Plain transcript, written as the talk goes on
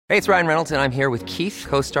Hey, it's Ryan Reynolds, and I'm here with Keith,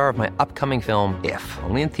 co-star of my upcoming film, If,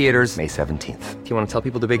 only in theaters May 17th. Do you want to tell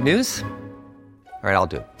people the big news? All right, I'll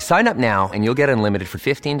do it. Sign up now and you'll get unlimited for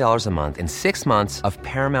 $15 a month and 6 months of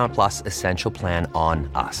Paramount Plus Essential Plan on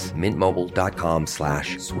us.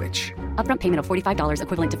 MintMobile.com/switch. Upfront payment of $45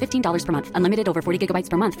 equivalent to $15 per month. Unlimited over 40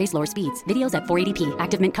 gigabytes per month. Face lower speeds. Videos at 480p.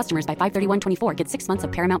 Active Mint customers by 531.24 get 6 months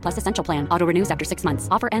of Paramount Plus Essential Plan. Auto renews after 6 months.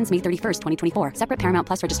 Offer ends May 31st, 2024. Separate Paramount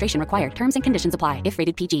Plus registration required. Terms and conditions apply if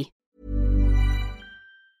rated PG.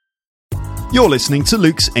 You're listening to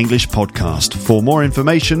Luke's English Podcast. For more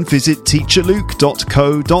information, visit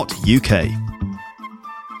teacherluke.co.uk.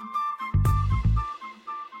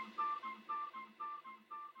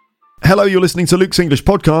 Hello, you're listening to Luke's English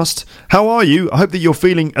Podcast. How are you? I hope that you're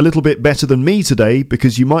feeling a little bit better than me today,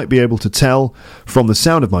 because you might be able to tell from the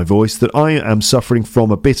sound of my voice that I am suffering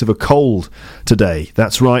from a bit of a cold today.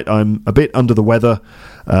 That's right, I'm a bit under the weather.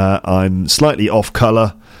 I'm slightly off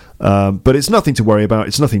colour. But it's nothing to worry about.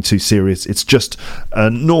 It's nothing too serious. It's just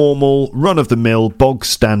a normal, run-of-the-mill,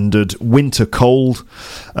 bog-standard winter cold.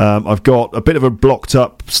 I've got a bit of a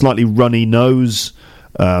blocked-up, slightly runny nose,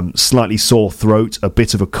 slightly sore throat, a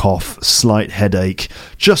bit of a cough, slight headache,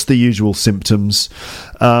 just the usual symptoms.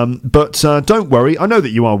 But don't worry. I know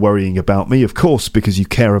that you are worrying about me, of course, because you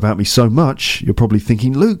care about me so much. You're probably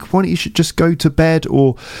thinking, Luke, why don't you just go to bed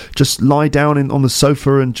or just lie down on the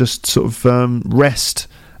sofa and just sort of rest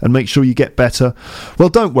and make sure you get better. Well,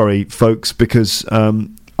 don't worry, folks, because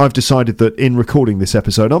I've decided that in recording this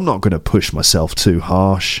episode, I'm not going to push myself too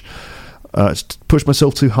harsh. I'm not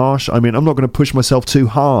going to push myself too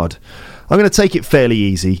hard. I'm going to take it fairly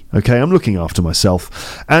easy, okay? I'm looking after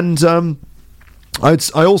myself. And I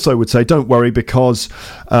also would say don't worry, because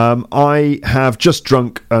I have just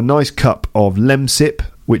drunk a nice cup of Lemsip,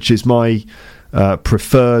 which is my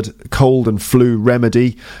preferred cold and flu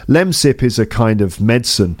remedy. Lemsip is a kind of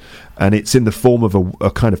medicine, and it's in the form of a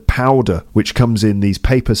kind of powder which comes in these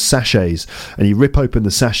paper sachets, and you rip open the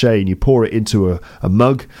sachet and you pour it into a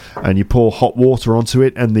mug, and you pour hot water onto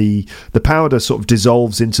it, and the powder sort of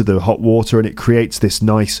dissolves into the hot water, and it creates this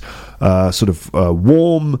nice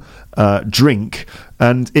warm drink.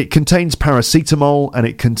 And it contains paracetamol, and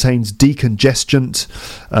it contains decongestant.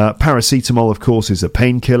 Paracetamol, of course, is a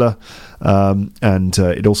painkiller, and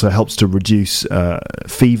it also helps to reduce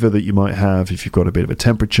fever that you might have if you've got a bit of a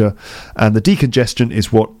temperature. And the decongestant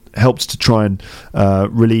is what helps to try and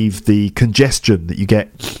relieve the congestion that you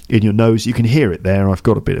get in your nose. You can hear it there. I've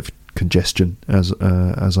got a bit of congestion as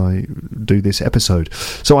I do this episode.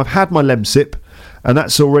 So I've had my Lemsip, and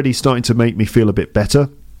that's already starting to make me feel a bit better.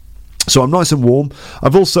 So I'm nice and warm.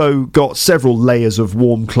 I've also got several layers of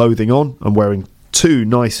warm clothing on. I'm wearing 2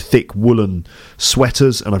 nice thick woolen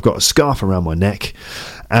sweaters, and I've got a scarf around my neck,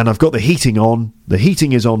 and I've got the heating on. The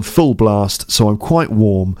heating is on full blast, so I'm quite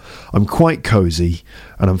warm, I'm quite cosy,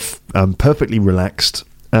 and I'm perfectly relaxed,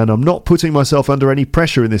 and I'm not putting myself under any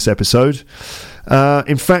pressure in this episode.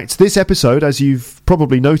 In fact, this episode, as you've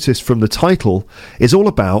probably noticed from the title, is all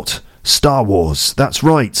about Star Wars. That's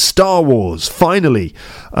right, Star Wars. Finally,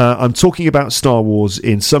 I'm talking about Star Wars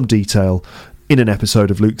in some detail in an episode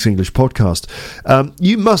of Luke's English Podcast.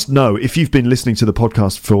 You must know, if you've been listening to the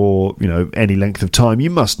podcast for any length of time, you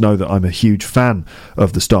must know that I'm a huge fan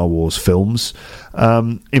of the Star Wars films.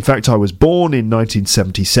 In fact, I was born in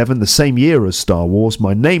 1977, the same year as Star Wars.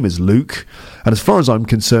 My name is Luke, and as far as I'm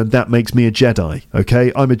concerned, that makes me a Jedi.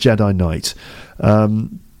 Okay, I'm a Jedi Knight.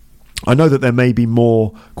 I know that there may be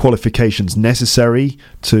more qualifications necessary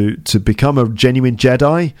to become a genuine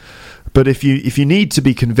Jedi, but if you need to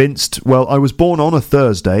be convinced, well, I was born on a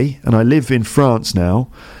Thursday, and I live in France now,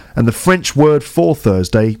 and the French word for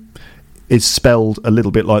Thursday is spelled a little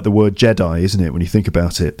bit like the word Jedi, isn't it, when you think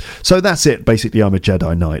about it? So that's it. Basically, I'm a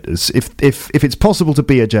Jedi Knight. If it's possible to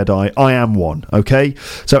be a Jedi, I am one, okay?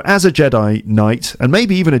 So as a Jedi Knight, and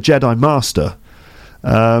maybe even a Jedi Master,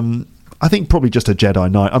 I think probably just a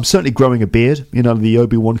Jedi Knight. I'm certainly growing a beard, the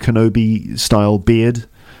Obi-Wan Kenobi style beard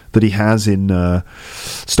that he has in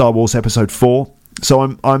Star Wars Episode 4. So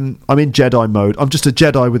I'm in Jedi mode. I'm just a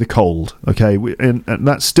Jedi with a cold, okay, and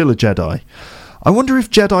that's still a Jedi. I wonder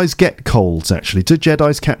if Jedis get colds, actually. Do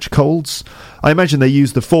Jedis catch colds? I imagine they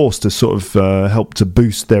use the Force to sort of help to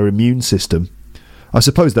boost their immune system. I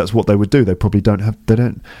suppose that's what they would do. They probably don't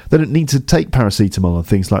need to take paracetamol and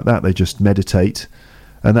things like that. They just meditate,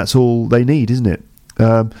 and that's all they need, isn't it?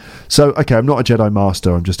 So, okay, I'm not a Jedi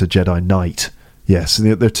Master. I'm just a Jedi Knight. Yes,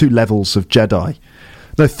 there are 2 levels of Jedi.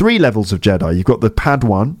 No, 3 levels of Jedi. You've got the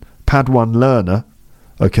Padawan learner.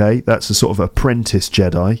 Okay, that's a sort of apprentice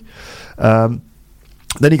Jedi.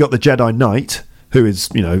 Then you got the Jedi Knight, who is,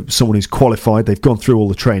 someone who's qualified. They've gone through all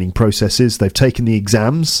the training processes. They've taken the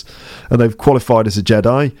exams, and they've qualified as a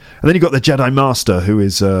Jedi. And then you've got the Jedi Master, who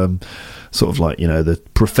is sort of like, the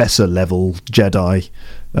professor level Jedi,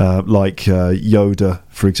 like Yoda,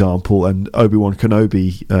 for example, and Obi-Wan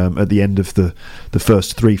Kenobi at the end of the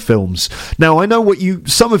first 3 films. Now, I know what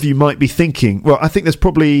some of you might be thinking. Well, I think there's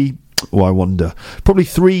probably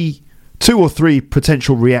 2 or 3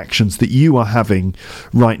 potential reactions that you are having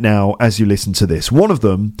right now as you listen to this. One of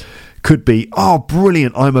them could be, oh,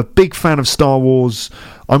 brilliant, I'm a big fan of Star Wars.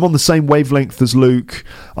 I'm on the same wavelength as Luke.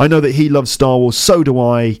 I know that he loves Star Wars, so do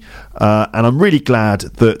I. And I'm really glad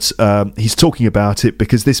that he's talking about it,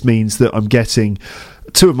 because this means that I'm getting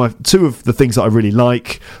two of the things that I really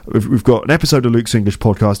like. We've got an episode of Luke's English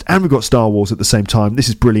podcast, and we've got Star Wars at the same time. This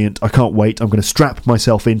is brilliant. I can't wait. I'm going to strap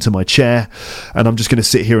myself into my chair, and I'm just going to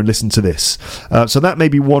sit here and listen to this. So that may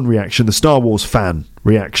be one reaction, the Star Wars fan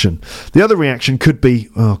reaction. The other reaction could be,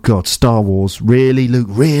 oh God, Star Wars. Really, Luke?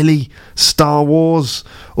 Really? Star Wars?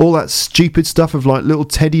 All that stupid stuff of like little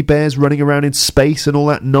teddy bears running around in space and all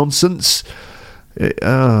that nonsense?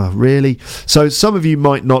 Really? So some of you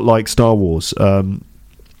might not like Star Wars,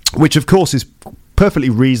 which of course is perfectly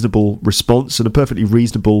reasonable response and a perfectly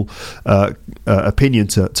reasonable opinion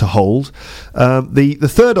to hold. The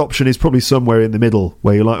third option is probably somewhere in the middle,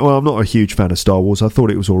 where you're like, well, I'm not a huge fan of Star Wars. I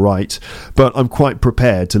thought it was all right, but I'm quite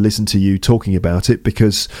prepared to listen to you talking about it,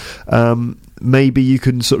 because maybe you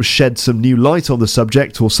can sort of shed some new light on the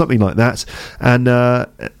subject or something like that. And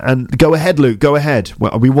go ahead, Luke, go ahead.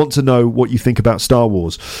 Well, we want to know what you think about Star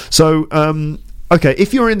Wars. So okay,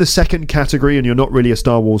 if you're in the second category and you're not really a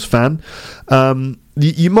Star Wars fan,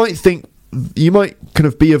 you might kind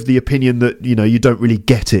of be of the opinion that, you don't really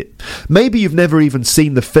get it. Maybe you've never even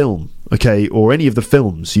seen the film, okay, or any of the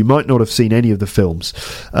films. You might not have seen any of the films,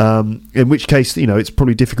 in which case, it's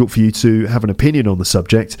probably difficult for you to have an opinion on the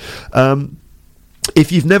subject.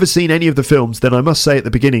 If you've never seen any of the films, then I must say at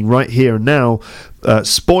the beginning, right here and now,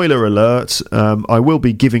 spoiler alert, I will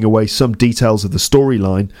be giving away some details of the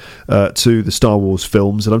storyline to the Star Wars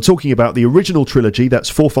films, and I'm talking about the original trilogy, that's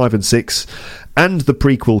 4, 5 and 6, and the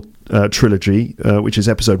prequel trilogy, which is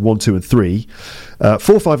episode 1, 2 and 3. 4,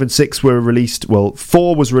 5 and 6 were released,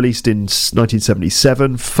 4 was released in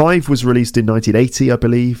 1977, 5 was released in 1980, I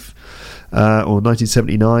believe, or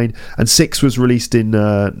 1979, and 6 was released in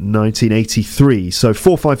 1983. So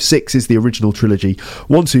 4, 5, 6 is the original trilogy.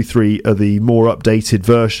 1, 2, 3 are the more updated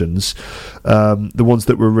versions, the ones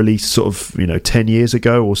that were released sort of 10 years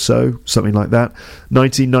ago or so, something like that.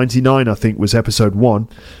 1999, I think, was episode 1.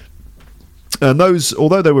 And those,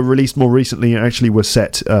 although they were released more recently, actually were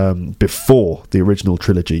set before the original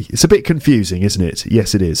trilogy. It's a bit confusing, isn't it?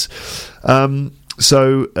 Yes, it is. Maybe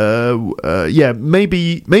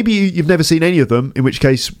you've never seen any of them, in which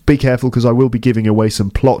case be careful, because I will be giving away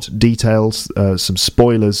some plot details, some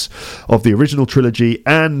spoilers of the original trilogy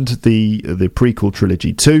and the prequel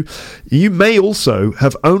trilogy too. You may also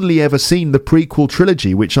have only ever seen the prequel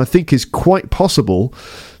trilogy, which I think is quite possible.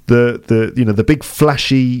 The big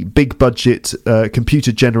flashy, big budget,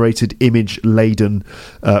 computer generated, image laden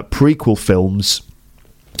prequel films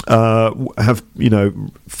have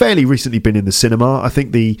fairly recently been in the cinema. I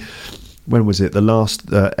think when was it? The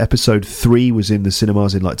last episode 3 was in the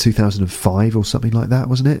cinemas in like 2005 or something like that,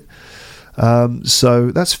 wasn't it?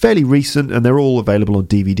 So that's fairly recent, and they're all available on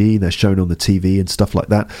DVD, and they're shown on the TV and stuff like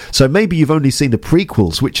that. So maybe you've only seen the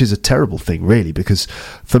prequels, which is a terrible thing, really, because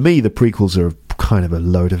for me the prequels are kind of a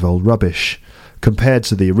load of old rubbish compared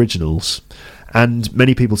to the originals. And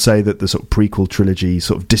many people say that the sort of prequel trilogy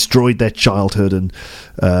sort of destroyed their childhood and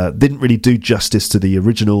didn't really do justice to the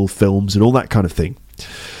original films and all that kind of thing.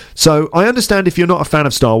 So I understand if you're not a fan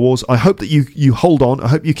of Star Wars. I hope that you hold on. I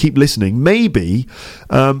hope you keep listening. Maybe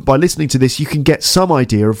by listening to this, you can get some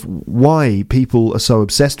idea of why people are so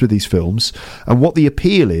obsessed with these films and what the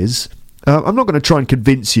appeal is. I'm not going to try and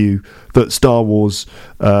convince you that Star Wars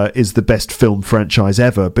is the best film franchise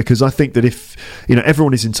ever, because I think that if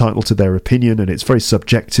everyone is entitled to their opinion, and it's very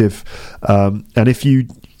subjective. And I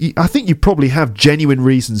think you probably have genuine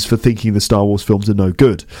reasons for thinking the Star Wars films are no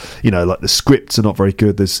good. Like the scripts are not very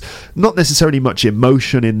good. There's not necessarily much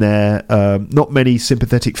emotion in there. Not many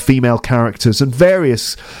sympathetic female characters, and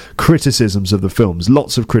various criticisms of the films.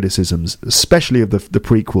 Lots of criticisms, especially of the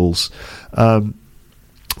prequels.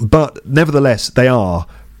 But nevertheless, they are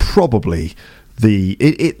probably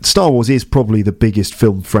Star Wars is probably the biggest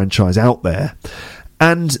film franchise out there.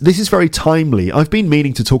 And this is very timely. I've been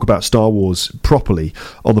meaning to talk about Star Wars properly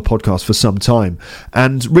on the podcast for some time.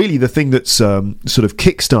 And really the thing that's sort of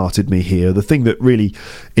kick-started me here, the thing that really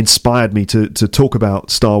inspired me to talk about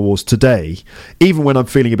Star Wars today, even when I'm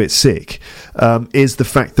feeling a bit sick, is the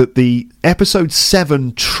fact that the Episode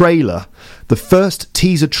 7 trailer, the first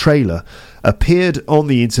teaser trailer, appeared on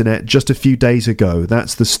the internet just a few days ago.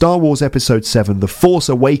 That's the Star Wars Episode 7, The Force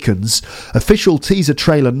Awakens, official teaser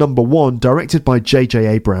trailer number 1, directed by J.J.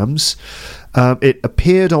 Abrams. It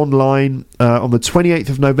appeared online on the 28th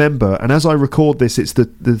of November, and as I record this, it's the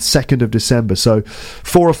 2nd of December. So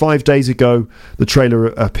 4 or 5 days ago, the trailer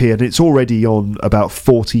appeared, and it's already on about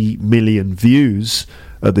 40 million views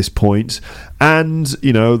at this point. And,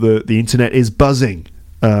 you know, the internet is buzzing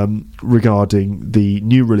regarding the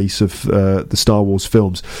new release of the Star Wars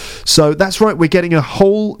films. So that's right, we're getting a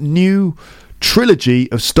whole new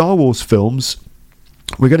trilogy of Star Wars films.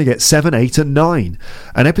 We're going to get 7, 8 and 9,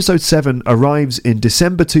 and episode 7 arrives in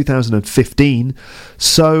December 2015.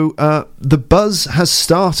 So the buzz has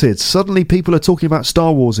started. Suddenly people are talking about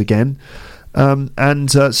Star Wars again,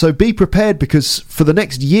 and so be prepared, because for the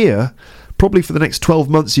next year, probably for the next 12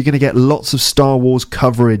 months, you're going to get lots of Star Wars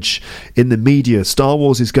coverage in the media. Star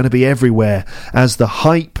Wars is going to be everywhere as the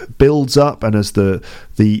hype builds up, and as the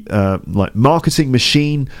like marketing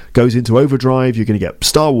machine goes into overdrive. You're going to get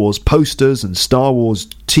Star Wars posters and Star Wars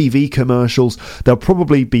TV commercials. There'll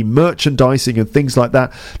probably be merchandising and things like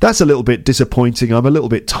that. That's a little bit disappointing. I'm a little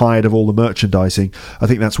bit tired of all the merchandising. I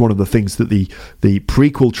think that's one of the things that the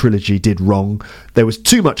prequel trilogy did wrong. There was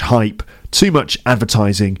too much hype, too much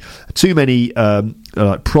advertising, too many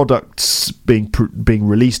products being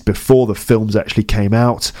released before the films actually came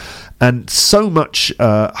out, and so much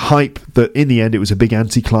hype that in the end it was a big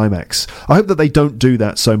anticlimax. I hope that they don't do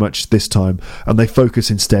that so much this time, and they focus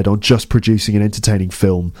instead on just producing an entertaining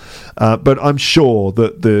film. But I'm sure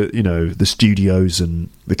that the studios and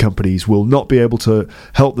the companies will not be able to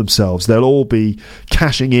help themselves. They'll all be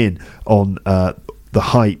cashing in on the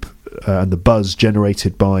hype and the buzz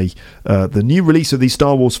generated by the new release of these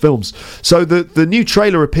Star Wars films. So the new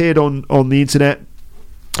trailer appeared on the internet.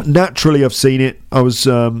 Naturally, I've seen it.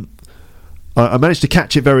 I managed to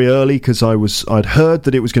catch it very early because I'd heard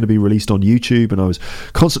that it was going to be released on YouTube, and I was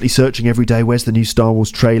constantly searching every day, where's the new Star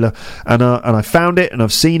Wars trailer, and I found it, and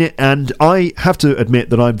I've seen it, and I have to admit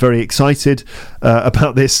that I'm very excited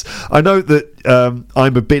about this. I know that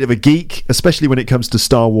I'm a bit of a geek, especially when it comes to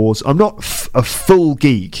Star Wars. I'm not a full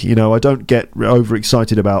geek, I don't get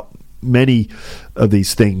overexcited about many of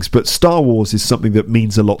these things, but Star Wars is something that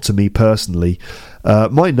means a lot to me personally.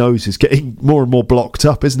 My nose is getting more and more blocked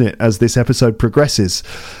up, isn't it, as this episode progresses?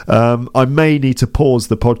 I may need to pause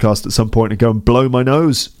the podcast at some point and go and blow my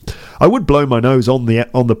nose. I would blow my nose on the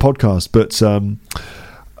podcast, but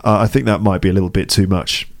I think that might be a little bit too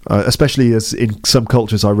much, especially as in some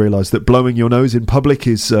cultures I realise that blowing your nose in public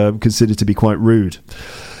is considered to be quite rude.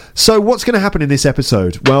 So what's going to happen in this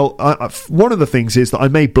episode? Well, one of the things is that I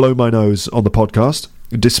may blow my nose on the podcast,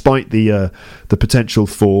 despite the potential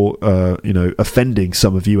for offending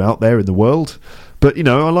some of you out there in the world. But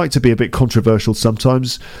I like to be a bit controversial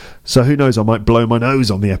sometimes, so who knows? I might blow my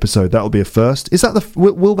nose on the episode. That'll be a first. Is that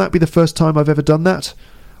will that be the first time I've ever done that?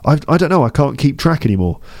 I don't know. I can't keep track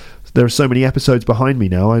anymore. There are so many episodes behind me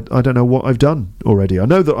now. I don't know what I've done already. I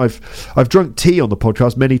know that I've drunk tea on the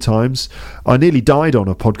podcast many times. I nearly died on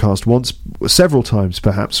a podcast once, several times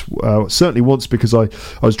perhaps. Certainly once because I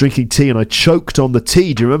was drinking tea and I choked on the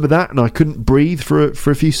tea. Do you remember that? And I couldn't breathe for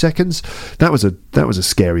a few seconds. That was a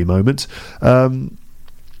scary moment.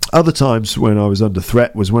 Other times when I was under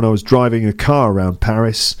threat was when I was driving a car around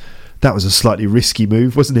Paris. That was a slightly risky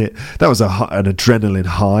move, wasn't it? That was an adrenaline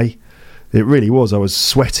high. It really was. I was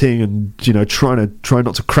sweating and, try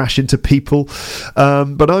not to crash into people.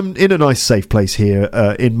 But I'm in a nice safe place here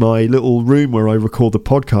in my little room where I record the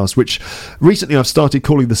podcast, which recently I've started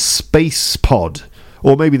calling the Space Pod,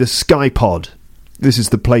 or maybe the Sky Pod. This is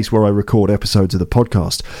the place where I record episodes of the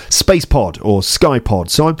podcast. Space Pod or Sky Pod.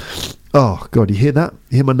 So oh, God, you hear that?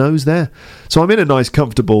 You hear my nose there? So I'm in a nice,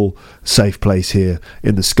 comfortable, safe place here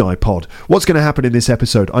in the Sky Pod. What's going to happen in this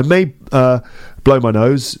episode? I may blow my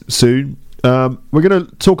nose soon. We're going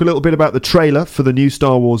to talk a little bit about the trailer for the new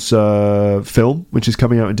Star Wars film, which is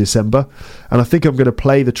coming out in December. And I think I'm going to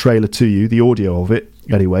play the trailer to you, the audio of it,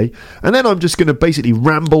 anyway. And then I'm just going to basically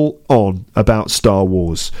ramble on about Star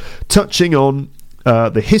Wars, touching on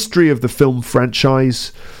the history of the film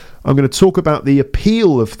franchise. I'm going to talk about the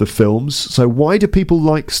appeal of the films. So why do people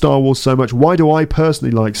like Star Wars so much? Why do I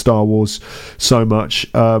personally like Star Wars so much?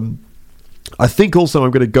 I think also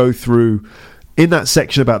I'm going to go through, in that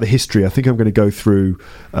section about the history, I think I'm going to go through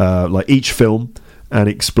like each film and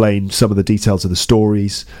explain some of the details of the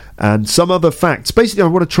stories and some other facts. Basically, I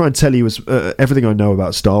want to try and tell you everything I know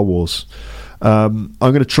about Star Wars. I'm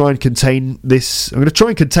going to try and contain this. I'm going to try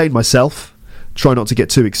and contain myself, try not to get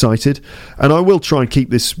too excited, and I will try and keep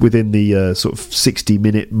this within the sort of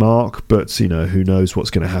 60-minute mark, but who knows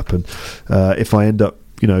what's going to happen. If I end up,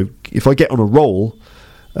 if I get on a roll,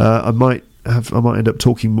 I might end up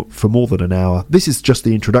talking for more than an hour. This is just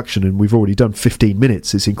the introduction, and we've already done 15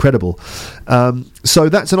 minutes. It's incredible. So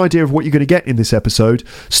that's an idea of what you're going to get in this episode.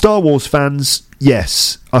 Star Wars fans,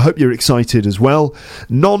 yes, I hope you're excited as well.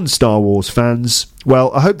 Non-Star Wars fans,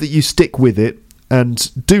 well, I hope that you stick with it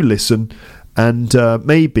and do listen, and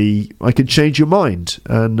maybe I can change your mind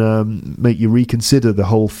and make you reconsider the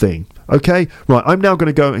whole thing. Okay? Right, I'm now going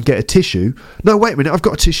to go and get a tissue. No, wait a minute, I've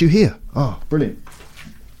got a tissue here. Oh, brilliant.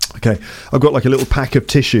 Okay, I've got like a little pack of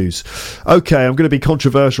tissues. Okay, I'm going to be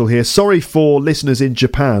controversial here. Sorry for listeners in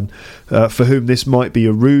Japan for whom this might be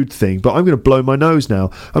a rude thing, but I'm going to blow my nose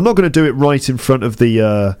now. I'm not going to do it right in front of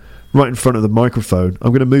the microphone.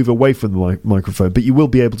 I'm going to move away from the microphone, but you will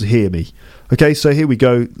be able to hear me. Okay, so here we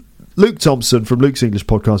go. Luke Thompson from Luke's English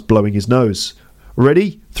Podcast blowing his nose.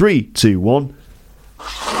 Ready? 3, 2, 1.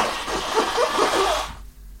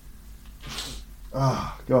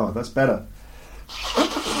 Oh, God, that's better.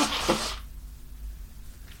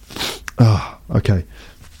 Oh, okay.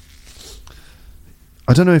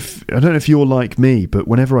 I don't know if you're like me, but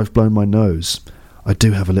whenever I've blown my nose, I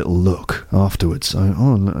do have a little look afterwards. Have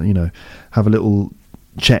a little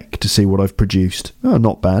check to see what I've produced. Oh,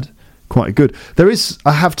 not bad. Quite good. There is,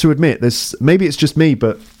 I have to admit, maybe it's just me,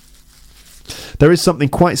 but there is something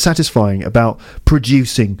quite satisfying about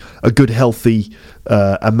producing a good, healthy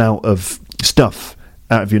amount of stuff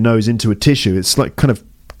out of your nose into a tissue. It's like kind of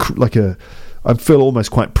like I feel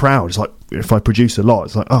almost quite proud. It's like if I produce a lot,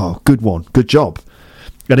 it's like, oh, good one, good job.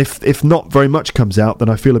 And if not very much comes out, then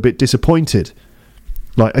I feel a bit disappointed.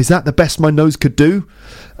 Like, is that the best my nose could do?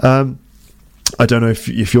 I don't know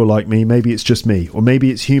if you're like me. Maybe it's just me, or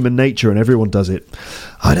maybe it's human nature and everyone does it.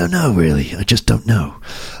 I don't know, really. I just don't know.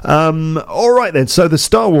 All right, then. So the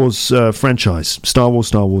Star Wars franchise. Star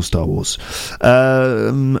Wars.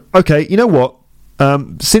 Okay, you know what?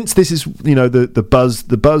 Since this is,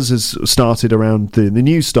 the buzz has started around the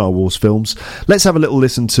new Star Wars films, let's have a little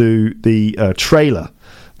listen to the trailer,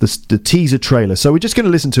 the teaser trailer. So we're just going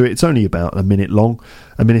to listen to it. It's only about a minute long,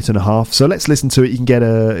 a minute and a half. So let's listen to it. You can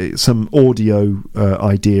get some audio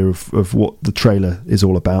idea of what the trailer is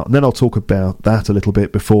all about. And then I'll talk about that a little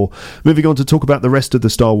bit before moving on to talk about the rest of the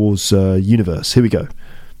Star Wars universe. Here we go.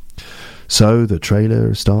 So the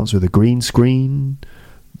trailer starts with a green screen.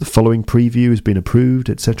 The following preview has been approved,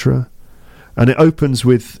 etc. And it opens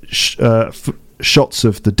with shots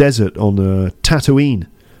of the desert on Tatooine,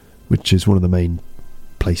 which is one of the main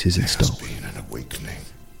places in Star Wars. There has been an awakening.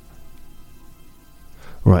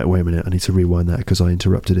 Right, wait a minute. I need to rewind that because I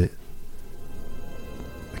interrupted it.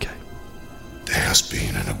 Okay. There has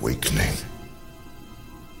been an awakening.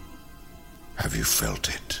 Have you felt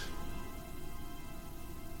it?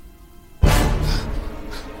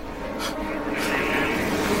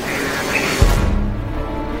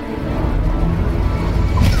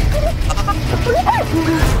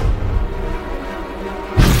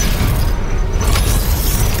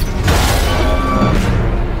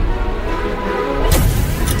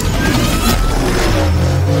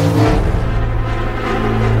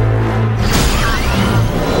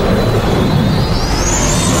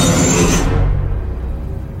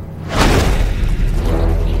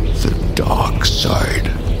 The dark side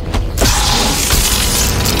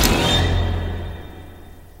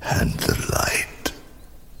and the light.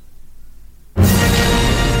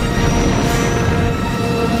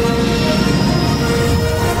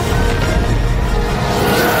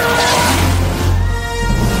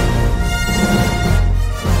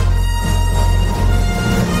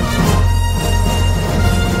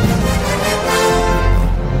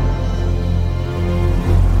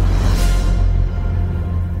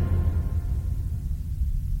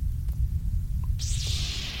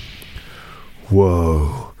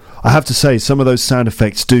 Whoa. I have to say, some of those sound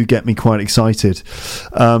effects do get me quite excited.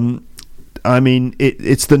 I mean,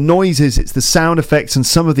 it's the noises, it's the sound effects, and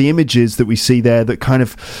some of the images that we see there that kind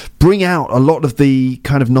of bring out a lot of the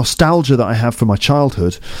kind of nostalgia that I have from my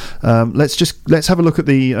childhood. Let's have a look at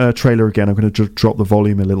the trailer again. I'm going to drop the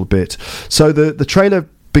volume a little bit. So the trailer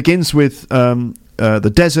begins with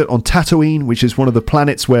the desert on Tatooine, which is one of the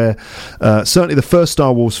planets where certainly the first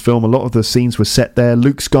Star Wars film, a lot of the scenes were set there.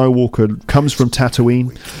 Luke Skywalker comes from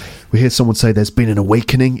Tatooine. We hear someone say there's been an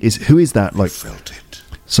awakening. Who is that? Like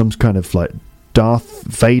some kind of like Darth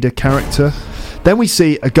Vader character. Then we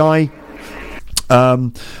see a guy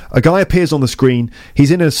A guy appears on the screen.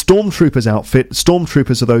 He's in a stormtrooper's outfit.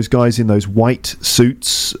 Stormtroopers are those guys in those white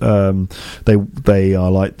suits. They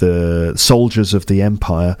are like the soldiers of the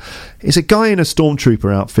Empire. It's a guy in a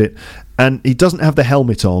stormtrooper outfit, and he doesn't have the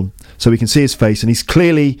helmet on, so we can see his face, and he's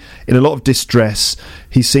clearly in a lot of distress.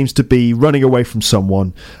 He seems to be running away from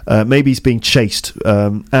someone. Maybe he's being chased.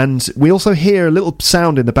 And we also hear a little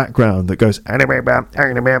sound in the background that goes... I don't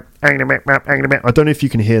know if you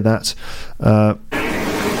can hear that.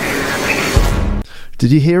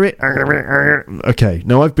 Did you hear it? Okay.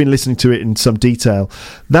 Now, I've been listening to it in some detail.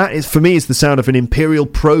 That is, for me, is the sound of an Imperial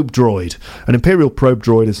probe droid. An Imperial probe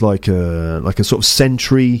droid is like a sort of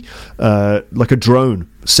sentry, like a drone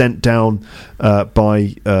sent down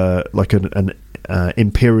by like an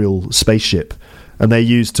Imperial spaceship, and they're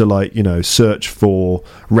used to search for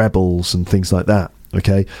rebels and things like that.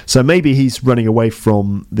 Okay, so maybe he's running away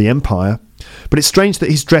from the Empire. But it's strange that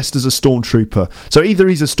he's dressed as a stormtrooper. So either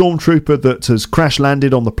he's a stormtrooper that has crash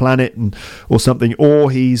landed on the planet or something, or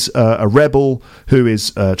he's a rebel who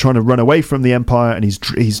is trying to run away from the Empire, and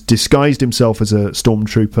he's disguised himself as a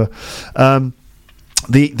stormtrooper.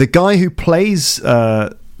 The guy who plays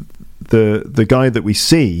the guy that we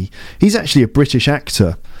see, he's actually a British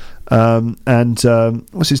actor. And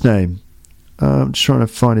what's his name? I'm just trying to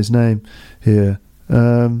find his name here.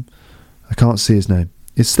 I can't see his name.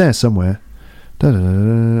 It's there somewhere.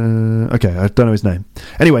 Okay, I don't know his name.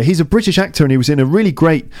 Anyway, he's a British actor, and he was in a really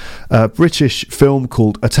great British film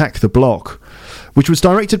called Attack the Block, which was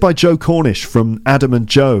directed by Joe Cornish from Adam and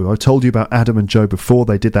Joe. I told you about Adam and Joe before.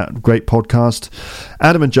 They did that great podcast.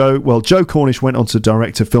 Adam and Joe, well, Joe Cornish went on to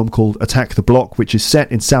direct a film called Attack the Block, which is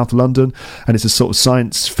set in South London, and it's a sort of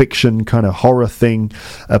science fiction kind of horror thing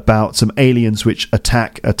about some aliens which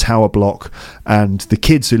attack a tower block, and the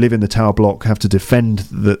kids who live in the tower block have to defend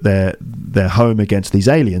their home against these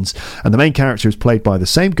aliens, and the main character is played by the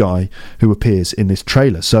same guy who appears in this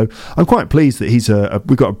trailer. So I'm quite pleased that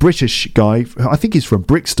we've got a British guy, I think he's from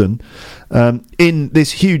Brixton, in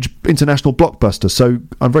this huge international blockbuster, so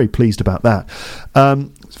I'm very pleased about that.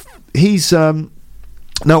 He's now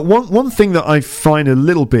one thing that I find a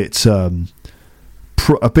little bit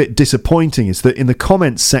disappointing is that in the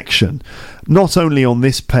comments section, not only on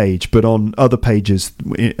this page but on other pages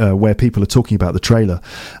where people are talking about the trailer,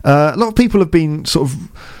 a lot of people have been sort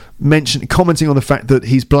of commenting on the fact that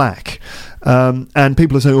he's black, and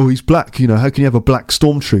people are saying, oh, he's black, how can you have a black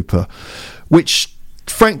stormtrooper, which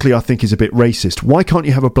frankly I think is a bit racist. Why can't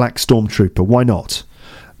you have a black stormtrooper? Why not?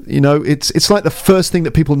 It's like the first thing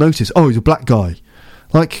that people notice. Oh, he's a black guy.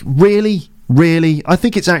 Like, really? I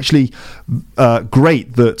think it's actually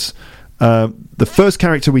great that the first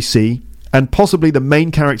character we see, and possibly the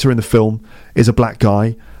main character in the film, is a black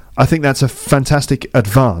guy. I think that's a fantastic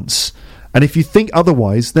advance. And if you think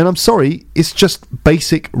otherwise, then I'm sorry, it's just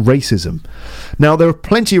basic racism. Now, there are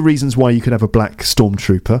plenty of reasons why you could have a black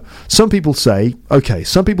stormtrooper. Some people say that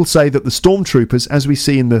the stormtroopers, as we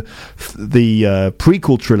see in the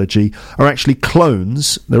prequel trilogy, are actually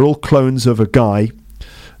clones. They're all clones of a guy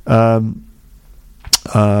called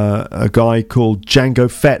Jango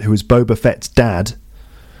Fett, who is Boba Fett's dad.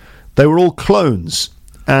 They were all clones,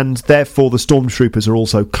 and therefore the stormtroopers are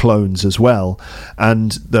also clones as well,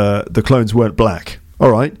 and the clones weren't black.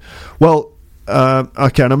 All right, well,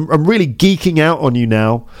 okay, and I'm really geeking out on you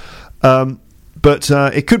now, but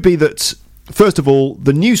it could be that, first of all,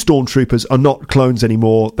 the new stormtroopers are not clones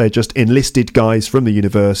anymore. They're just enlisted guys from the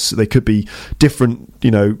universe. They could be different,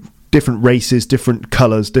 different races, different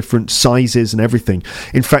colours, different sizes and everything.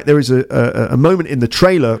 In fact, there is a moment in the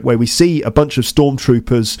trailer where we see a bunch of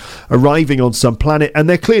stormtroopers arriving on some planet, and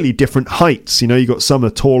they're clearly different heights. You've got some are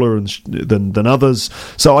taller than others.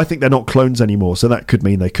 So I think they're not clones anymore. So that could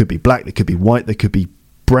mean they could be black, they could be white, they could be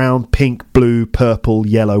brown, pink, blue, purple,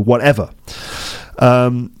 yellow, whatever.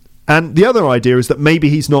 And the other idea is that maybe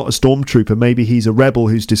he's not a stormtrooper, maybe he's a rebel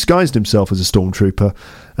who's disguised himself as a stormtrooper,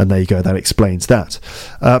 and there you go, that explains that.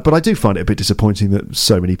 But I do find it a bit disappointing that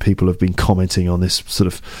so many people have been commenting on this sort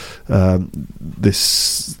of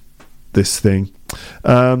this thing.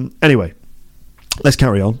 Anyway, let's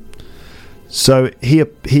carry on. So he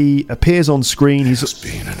appears on screen. There's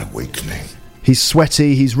been an awakening. He's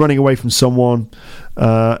sweaty. He's running away from someone,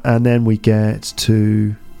 and then we get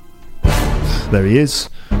to. There he is.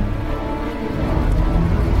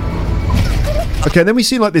 Okay, then we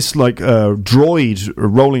see this droid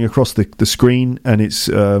rolling across the screen, and it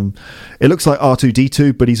looks like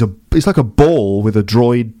R2-D2, but it's like a ball with a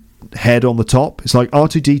droid head on the top. It's like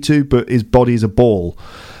R2-D2, but his body is a ball,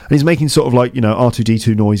 and he's making sort of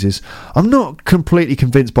R2-D2 noises. I'm not completely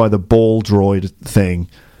convinced by the ball droid thing.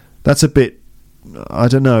 That's a bit I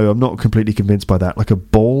don't know. I'm not completely convinced by that. Like a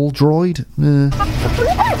ball droid?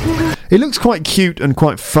 It looks quite cute and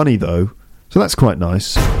quite funny, though. So that's quite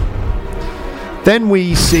nice. Then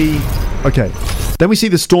we see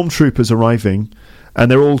the stormtroopers arriving, and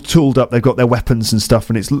they're all tooled up. They've got their weapons and stuff,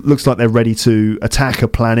 and it looks like they're ready to attack a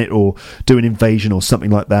planet or do an invasion or something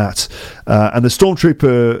like that. And the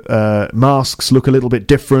stormtrooper masks look a little bit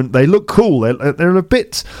different. They look cool. They're a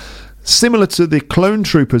bit similar to the clone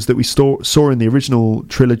troopers that we saw in the original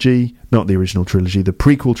trilogy. Not the original trilogy, the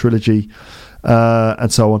prequel trilogy.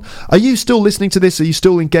 And so on. Are you still listening to this? Are you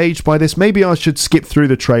still engaged by this? Maybe I should skip through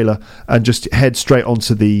the trailer and just head straight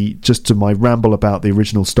onto to my ramble about the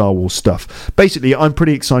original Star Wars stuff. Basically, I'm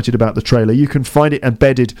pretty excited about the trailer. You can find it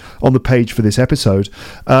embedded on the page for this episode.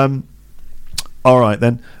 All right,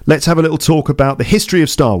 then. Let's have a little talk about the history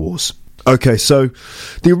of Star Wars. Okay, so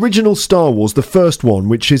the original Star Wars, the first one,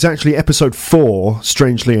 which is actually episode 4,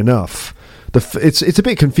 strangely enough. It's a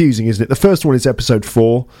bit confusing, isn't it? The first one is episode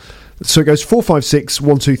 4. So it goes 4, 5, 6,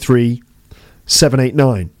 1, 2, 3, 7, 8,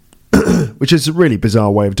 9, which is a really bizarre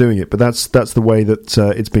way of doing it, but that's the way that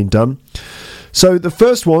it's been done. So the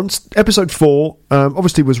first one, episode 4,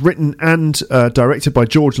 obviously was written and directed by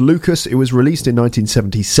George Lucas. It was released in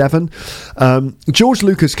 1977. George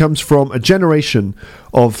Lucas comes from a generation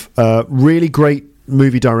of really great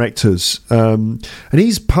movie directors, and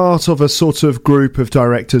he's part of a sort of group of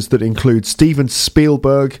directors that include Steven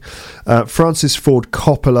Spielberg, Francis Ford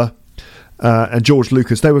Coppola, and George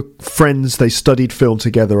Lucas. They were friends. They studied film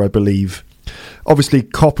together, I believe. Obviously,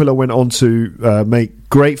 Coppola went on to make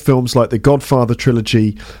great films like the Godfather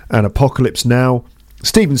trilogy and Apocalypse Now.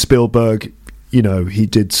 Steven Spielberg, he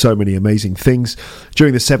did so many amazing things.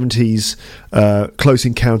 During the 70s, Close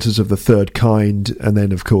Encounters of the Third Kind, and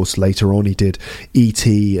then, of course, later on he did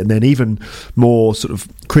E.T., and then even more sort of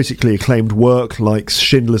critically acclaimed work like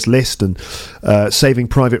Schindler's List and Saving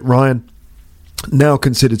Private Ryan. Now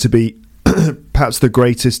considered to be perhaps the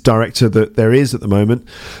greatest director that there is at the moment.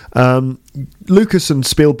 Lucas and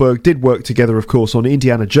Spielberg did work together, of course, on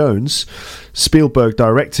Indiana Jones. Spielberg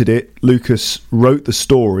directed it. Lucas wrote the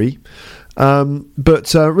story.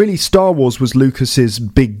 But really, Star Wars was Lucas's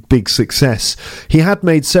big success. He had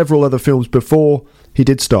made several other films before he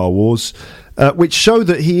did Star Wars, which show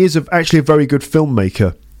that he is actually a very good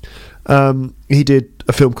filmmaker. He did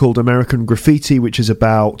a film called American Graffiti, which is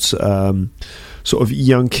about sort of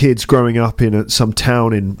young kids growing up in some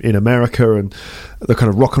town in America, and the kind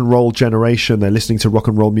of rock and roll generation. They're listening to rock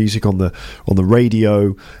and roll music on the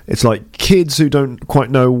radio. It's like kids who don't quite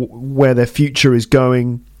know where their future is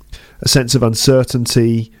going, a sense of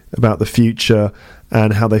uncertainty about the future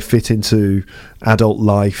and how they fit into adult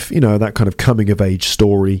life, that kind of coming of age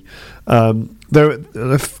story.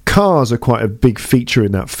 Cars are quite a big feature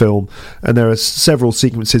in that film, and there are several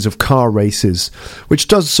sequences of car races, which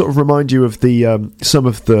does sort of remind you of the some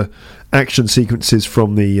of the action sequences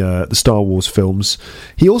from the Star Wars films.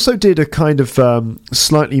 He also did a kind of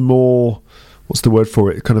slightly more, what's the word for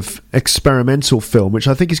it, kind of experimental film, which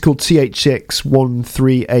I think is called THX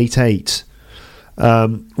 1388,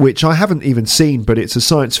 which I haven't even seen, but it's a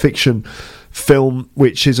science fiction film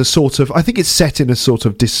which is a sort of, I think it's set in a sort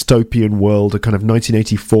of dystopian world, a kind of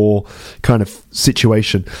 1984 kind of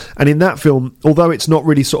situation. And in that film, although it's not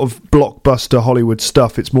really sort of blockbuster Hollywood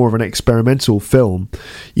stuff, it's more of an experimental film,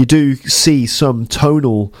 you do see some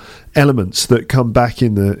tonal elements that come back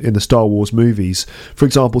in the Star Wars movies. For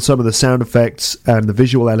example, some of the sound effects and the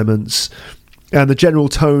visual elements and the general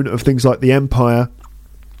tone of things like the Empire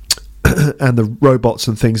and the robots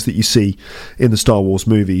and things that you see in the Star Wars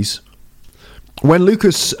movies. When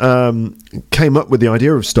Lucas came up with the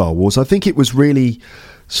idea of Star Wars, I think it was really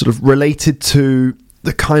sort of related to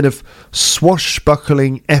the kind of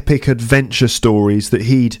swashbuckling epic adventure stories that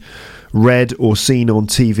he'd read or seen on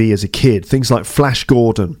TV as a kid. Things like Flash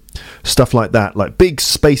Gordon, stuff like that, like big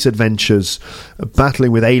space adventures,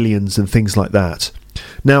 battling with aliens and things like that.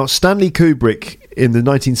 Now, Stanley Kubrick in the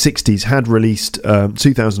 1960s had released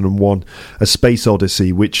 2001 A Space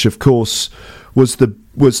Odyssey, which of course was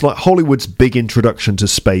like Hollywood's big introduction to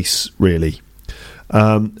space, really.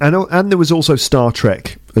 And there was also Star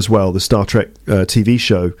Trek as well, the Star Trek TV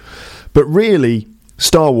show. But really,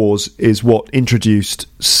 Star Wars is what introduced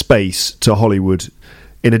space to Hollywood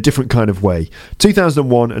in a different kind of way.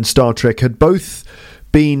 2001 and Star Trek had both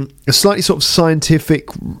been a slightly sort of scientific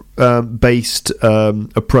based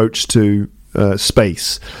approach to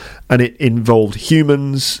space, and it involved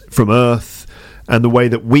humans from Earth and the way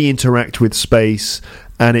that we interact with space,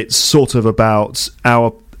 and it's sort of about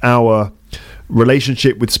our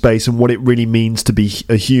relationship with space and what it really means to be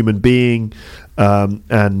a human being,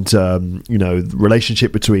 and the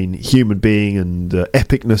relationship between human being and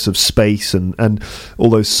epicness of space, and all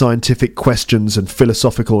those scientific questions and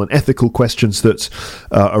philosophical and ethical questions that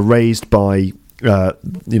are raised by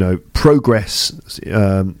progress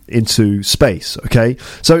into space. Okay,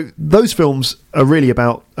 so those films are really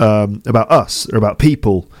about us, or about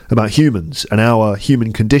people, about humans and our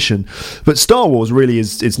human condition. But Star Wars really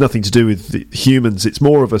is nothing to do with humans. It's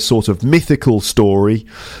more of a sort of mythical story.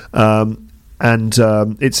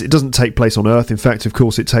 It doesn't take place on Earth. In fact, of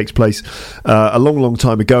course, it takes place a long, long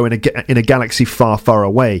time ago in a galaxy far, far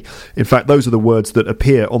away. In fact, those are the words that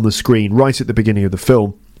appear on the screen right at the beginning of the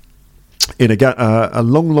film. In a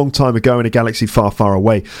long, long time ago in a galaxy far, far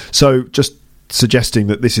away. So just suggesting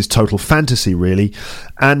that this is total fantasy, really.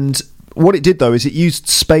 And what it did, though, is it used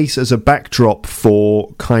space as a backdrop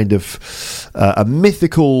for kind of a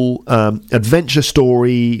mythical adventure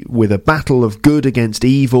story with a battle of good against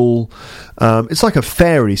evil. It's like a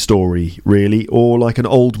fairy story, really, or like an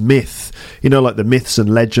old myth. Like the myths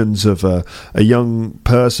and legends of a young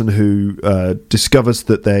person who discovers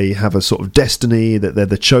that they have a sort of destiny, that they're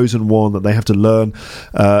the chosen one, that they have to learn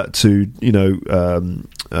to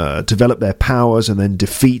develop their powers and then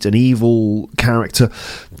defeat an evil character.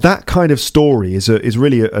 That kind of story is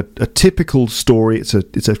really a typical story. It's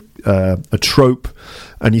a trope,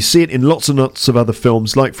 and you see it in lots and lots of other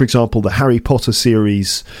films, like, for example, the Harry Potter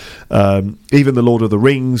series, even the Lord of the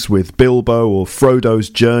Rings with Bilbo, or Frodo's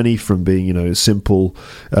journey from being simple,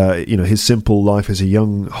 his simple life as a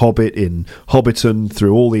young hobbit in Hobbiton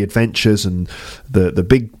through all the adventures and the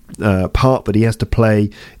big part that he has to play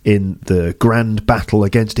in the grand battle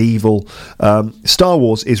against evil. Star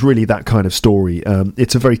Wars is really that kind of story.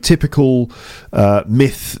 It's a very typical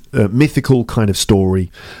mythical kind of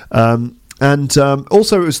story.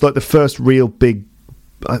 Also, it was like the first real big,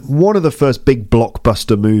 one of the first big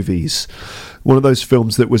blockbuster movies. One of those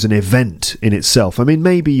films that was an event in itself. I mean,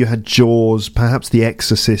 maybe you had Jaws, perhaps The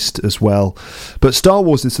Exorcist as well. But Star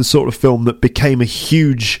Wars is the sort of film that became a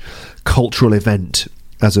huge cultural event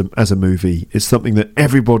as a movie. It's something that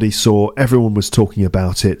everybody saw, everyone was talking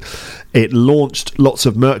about it. It launched lots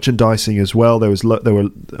of merchandising as well. There were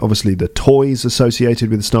obviously the toys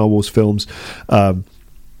associated with the Star Wars films.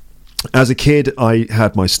 As a kid, I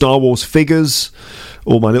had my Star Wars figures,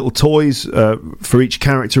 all my little toys for each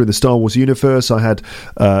character in the Star Wars universe. I had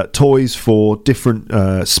toys for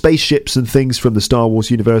different spaceships and things from the Star Wars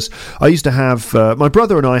universe. I used to have, my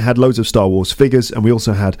brother and I had loads of Star Wars figures, and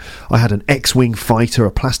I had an X-Wing fighter,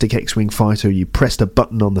 a plastic X-Wing fighter. You pressed a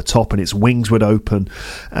button on the top and its wings would open,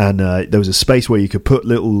 and there was a space where you could put a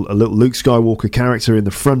little Luke Skywalker character in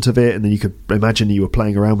the front of it, and then you could imagine you were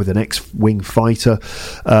playing around with an X-Wing fighter.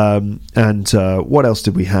 What else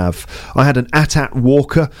did we have? I had an AT-AT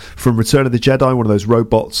Walker from Return of the Jedi, one of those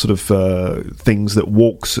robot sort of things that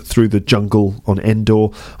walks through the jungle on Endor.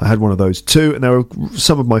 I had one of those too, and they were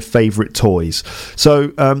some of my favourite toys.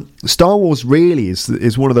 So Star Wars really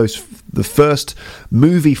is one of the first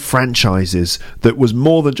movie franchises that was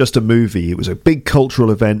more than just a movie. It was a big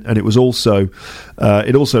cultural event, and it also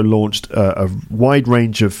launched a wide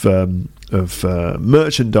range of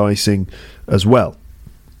merchandising as well.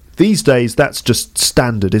 These days, that's just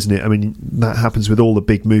standard, isn't it? I mean, that happens with all the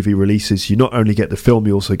big movie releases. You not only get the film,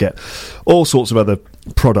 you also get all sorts of other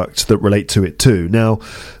products that relate to it too. Now,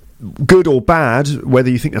 good or bad,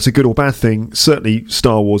 whether you think that's a good or bad thing, certainly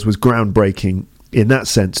Star Wars was groundbreaking in that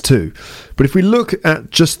sense too. But if we look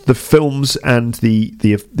at just the films and the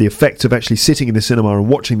effect of actually sitting in the cinema and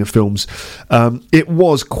watching the films, it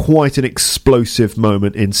was quite an explosive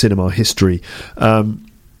moment in cinema history.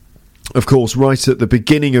 Of course, right at the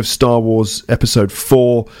beginning of Star Wars Episode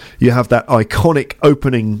 4, you have that iconic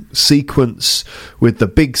opening sequence with the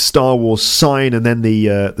big Star Wars sign, and then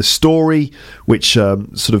the story, which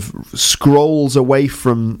sort of scrolls away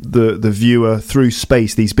from the viewer through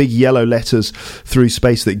space. These big yellow letters through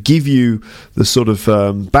space that give you the sort of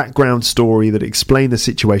background story that explain the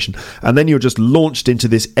situation, and then you're just launched into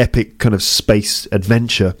this epic kind of space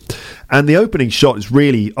adventure. And the opening shot is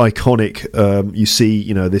really iconic. You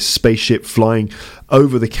see, this spaceship flying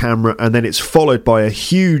over the camera, and then it's followed by a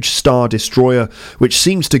huge Star Destroyer, which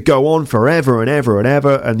seems to go on forever and ever and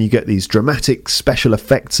ever, and you get these dramatic special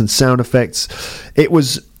effects and sound effects. It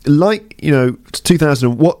was like,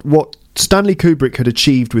 2000, what Stanley Kubrick had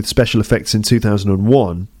achieved with special effects in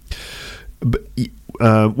 2001,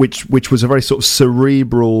 which was a very sort of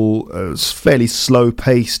cerebral, fairly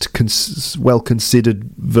slow-paced, well-considered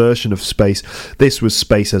version of space. This was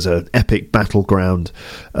space as an epic battleground,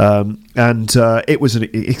 and it was an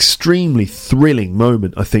extremely thrilling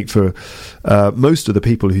moment, I think, for most of the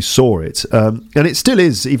people who saw it, and it still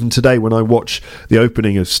is even today. When I watch the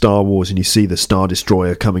opening of Star Wars and you see the Star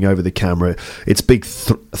Destroyer coming over the camera, its big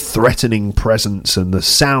threatening presence and the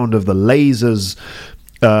sound of the lasers,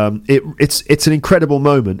 it's an incredible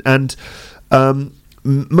moment, and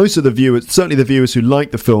most of the viewers, certainly the viewers who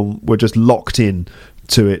liked the film, were just locked in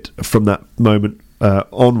to it from that moment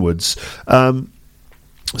onwards.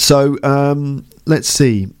 Let's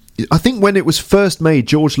see. I think when it was first made,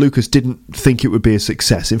 George Lucas didn't think it would be a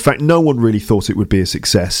success. In fact, no one really thought it would be a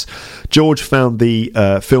success. George found the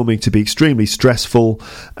filming to be extremely stressful,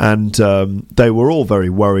 and they were all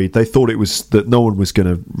very worried. They thought it was that no one was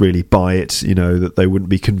going to really buy it, that they wouldn't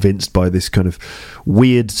be convinced by this kind of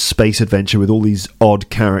weird space adventure with all these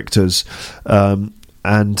odd characters.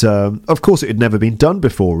 And of course it had never been done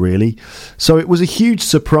before, really. So it was a huge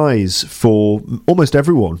surprise for almost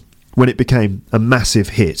everyone when it became a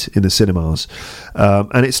massive hit in the cinemas,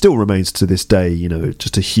 and it still remains to this day,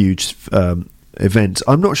 just a huge event.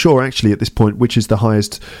 I'm not sure actually at this point which is the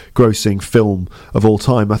highest grossing film of all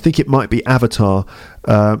time. I think it might be Avatar,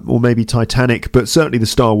 or maybe Titanic, but certainly the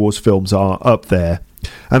Star Wars films are up there.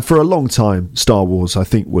 And for a long time, Star Wars, I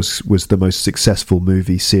think, was the most successful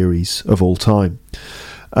movie series of all time.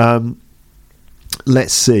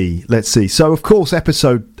 Let's see. So, of course,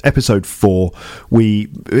 episode 4,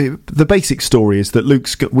 the basic story is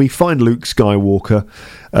that we find Luke Skywalker.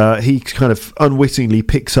 He kind of unwittingly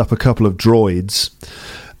picks up a couple of droids,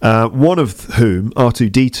 one of whom,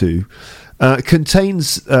 R2-D2,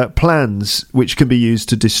 contains plans which can be used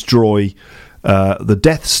to destroy the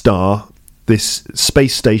Death Star, this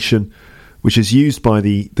space station which is used by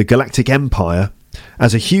the Galactic Empire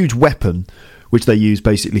as a huge weapon which they use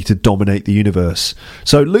basically to dominate the universe.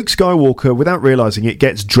 So Luke Skywalker, without realising it,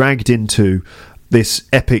 gets dragged into this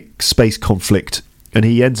epic space conflict, and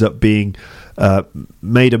he ends up being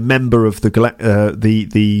made a member of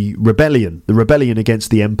the rebellion against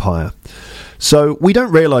the Empire. So we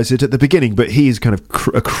don't realise it at the beginning, but he is kind of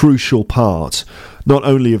a crucial part, not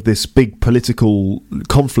only of this big political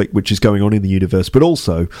conflict which is going on in the universe, but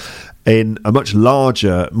also in a much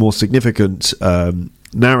larger, more significant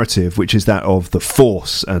narrative, which is that of the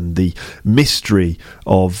Force and the mystery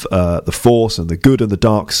of the Force and the good and the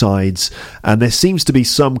dark sides. And there seems to be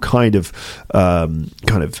some kind of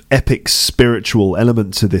epic spiritual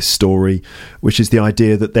element to this story, which is the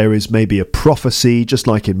idea that there is maybe a prophecy, just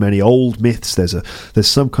like in many old myths. There's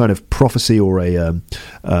some kind of prophecy or a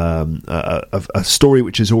story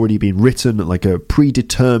which has already been written, like a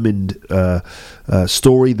predetermined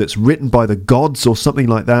story that's written by the gods or something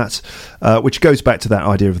like that, which goes back to that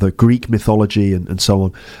idea of the Greek mythology and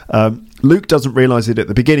so on. Luke doesn't realise it at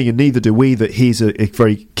the beginning, and neither do we, that he's a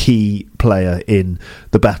very key player in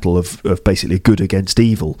the battle of basically good against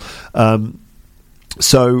evil. We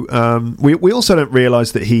also don't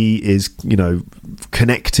realise that he is,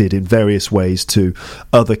 connected in various ways to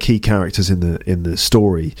other key characters in the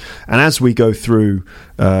story. And as we go through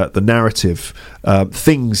the narrative,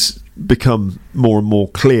 things become more and more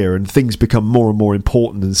clear, and things become more and more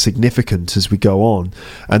important and significant as we go on.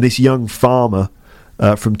 And this young farmer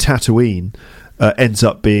from Tatooine ends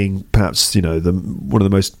up being perhaps one of the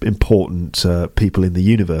most important people in the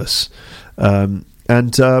universe.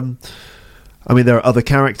 There are other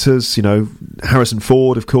characters, Harrison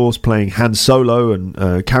Ford, of course, playing Han Solo,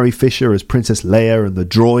 and Carrie Fisher as Princess Leia, and the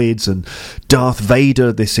droids, and Darth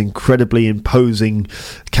Vader, this incredibly imposing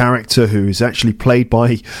character who is actually played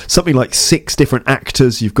by something like 6 different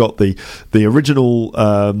actors. You've got the original,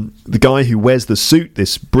 the guy who wears the suit,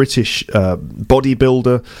 this British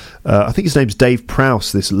bodybuilder. I think his name's Dave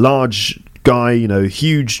Prowse, this large guy,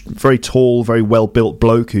 huge, very tall, very well-built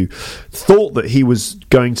bloke who thought that he was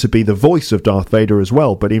going to be the voice of Darth Vader as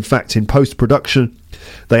well, but in fact in post-production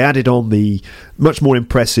they added on the much more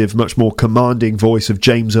impressive, much more commanding voice of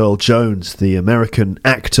James Earl Jones, the American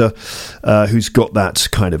actor, who's got that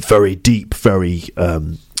kind of very deep, very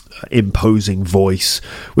imposing voice,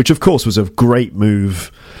 which of course was a great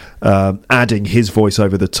move. Adding his voice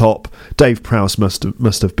over the top. Dave Prowse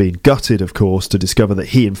must have been gutted, of course, to discover that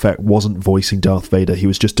he in fact wasn't voicing Darth Vader, he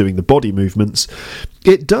was just doing the body movements.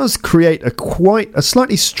 It does create a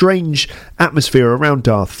slightly strange atmosphere around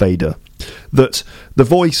Darth Vader, that the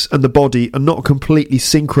voice and the body are not completely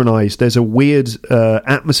synchronized. There's a weird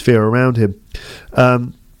atmosphere around him.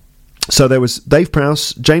 So there was Dave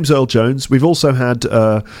Prowse, James Earl Jones. We've also had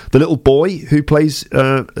the little boy who plays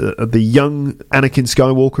the young Anakin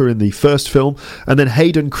Skywalker in the first film, and then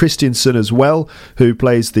Hayden Christensen as well, who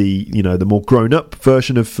plays the more grown-up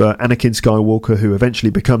version of Anakin Skywalker, who eventually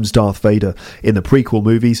becomes Darth Vader in the prequel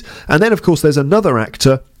movies. And then, of course, there's another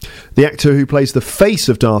actor, the actor who plays the face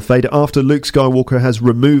of Darth Vader after Luke Skywalker has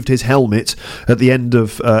removed his helmet at the end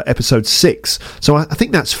of Episode 6. So I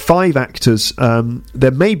think that's 5 actors.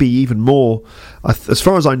 There may be even more. As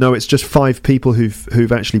far as I know, it's just 5 people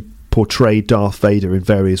who've actually portrayed Darth Vader in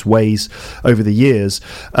various ways over the years.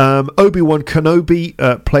 Obi-Wan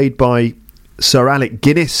Kenobi, played by Sir Alec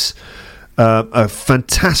Guinness, a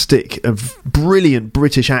fantastic, brilliant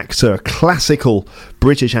British actor, classical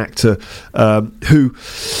British actor, who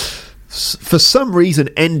for some reason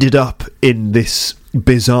ended up in this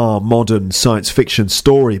bizarre modern science fiction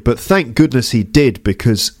story, but thank goodness he did,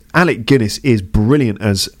 because Alec Guinness is brilliant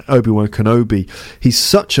as Obi-Wan Kenobi. He's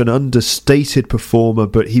such an understated performer,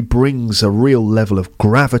 but he brings a real level of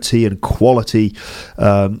gravity and quality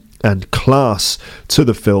and class to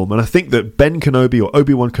the film. And I think that Ben Kenobi, or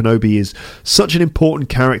Obi-Wan Kenobi, is such an important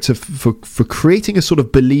character for creating a sort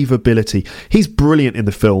of believability. He's brilliant in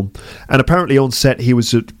the film, and apparently on set he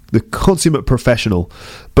was the consummate professional.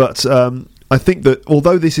 But I think that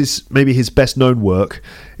although this is maybe his best known work,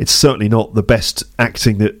 it's certainly not the best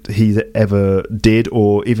acting that he ever did,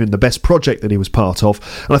 or even the best project that he was part of.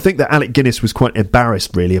 And I think that Alec Guinness was quite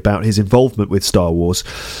embarrassed, really, about his involvement with Star Wars.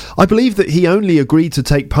 I believe that he only agreed to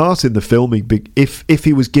take part in the filming if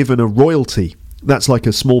he was given a royalty. That's like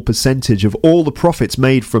a small percentage of all the profits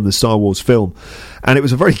made from the Star Wars film. And it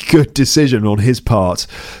was a very good decision on his part,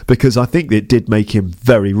 because I think it did make him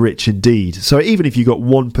very rich indeed. So even if you got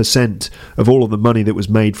 1% of all of the money that was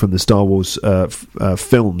made from the Star Wars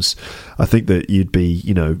films, I think that you'd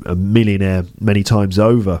be, a millionaire many times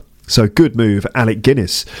over. So good move, Alec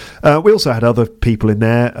Guinness. We also had other people in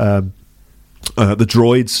there. The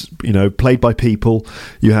droids, played by people.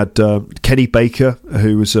 You had Kenny Baker,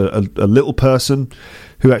 who was a little person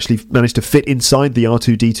who actually managed to fit inside the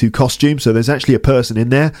R2-D2 costume. So there's actually a person in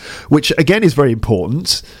there, which again is very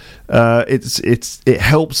important. It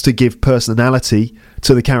helps to give personality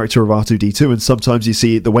to the character of R2-D2, and sometimes you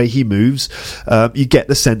see the way he moves. You get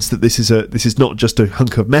the sense that this is not just a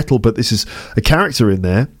hunk of metal, but this is a character in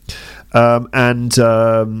there.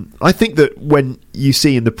 I think that when you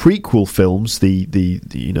see in the prequel films,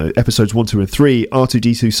 the episodes 1, 2, and 3,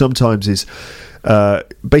 R2-D2 sometimes is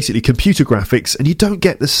basically computer graphics, and you don't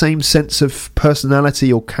get the same sense of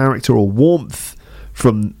personality or character or warmth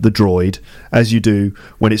from the droid as you do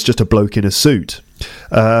when it's just a bloke in a suit.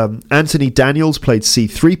 Anthony Daniels played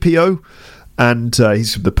C-3PO, and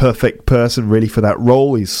he's the perfect person really for that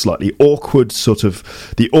role. He's slightly awkward, sort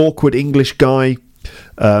of the awkward English guy,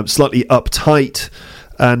 slightly uptight.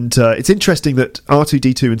 And it's interesting that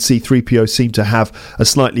R2-D2 and C-3PO seem to have a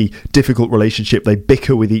slightly difficult relationship. They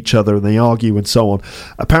bicker with each other and they argue and so on.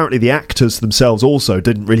 Apparently the actors themselves also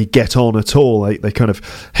didn't really get on at all. They kind of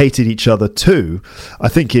hated each other too. I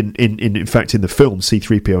think in fact in the film,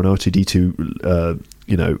 C-3PO and R2-D2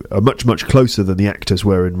 are much, much closer than the actors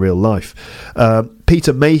were in real life.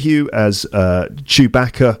 Peter Mayhew as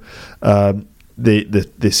Chewbacca,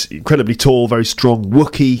 this incredibly tall, very strong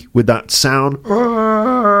Wookiee with that sound,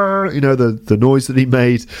 the noise that he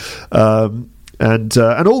made, and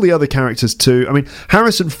all the other characters too. I mean,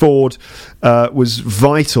 Harrison Ford was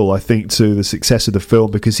vital, I think, to the success of the film,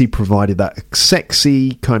 because he provided that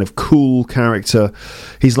sexy, kind of cool character.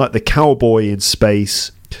 He's like the cowboy in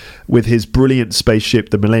space, with his brilliant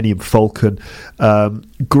spaceship, the Millennium Falcon. A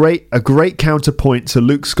great counterpoint to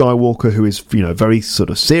Luke Skywalker, who is very sort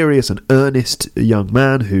of serious and earnest young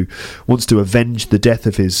man who wants to avenge the death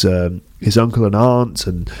of his uncle and aunt,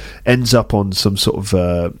 and ends up on some sort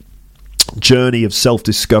of journey of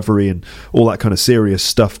self-discovery and all that kind of serious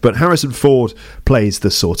stuff. But Harrison Ford plays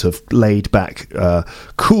the sort of laid-back,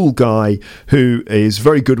 cool guy who is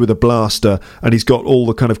very good with a blaster, and he's got all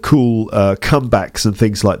the kind of cool comebacks and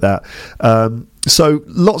things like that. So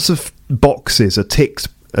lots of boxes are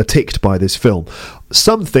ticked by this film.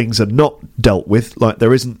 Some things are not dealt with, like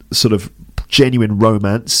there isn't sort of genuine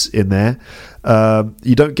romance in there.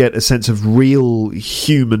 You don't get a sense of real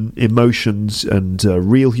human emotions and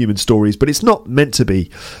real human stories, but it's not meant to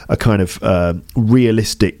be a kind of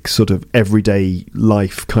realistic sort of everyday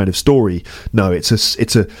life kind of story. No, it's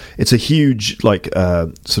a huge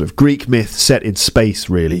sort of Greek myth set in space,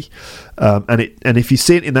 really. And if you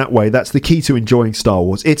see it in that way, that's the key to enjoying Star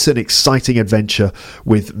Wars. It's an exciting adventure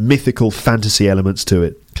with mythical fantasy elements to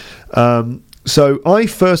it. So I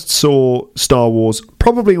first saw Star Wars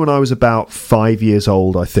probably when I was about 5 years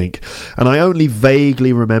old, I think, and I only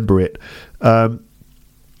vaguely remember it.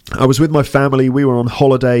 I was with my family. We were on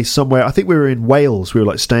holiday somewhere. I think we were in Wales. We were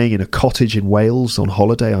like staying in a cottage in Wales on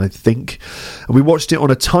holiday, I think. And we watched it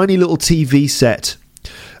on a tiny little TV set.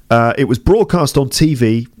 It was broadcast on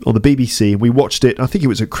TV on the BBC, and we watched it. I think it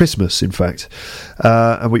was at Christmas, in fact.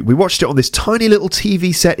 And we watched it on this tiny little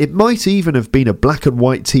TV set. It might even have been a black and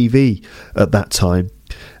white TV at that time.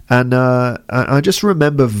 And I just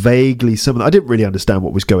remember vaguely I didn't really understand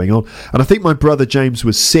what was going on. And I think my brother James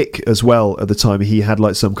was sick as well at the time. He had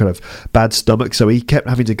like some kind of bad stomach, so he kept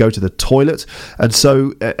having to go to the toilet. And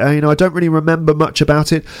so, I don't really remember much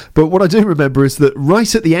about it. But what I do remember is that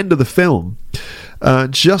right at the end of the film,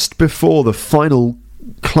 just before the final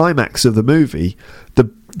climax of the movie, the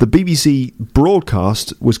BBC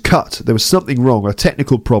broadcast was cut. There was something wrong, a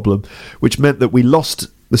technical problem, which meant that we lost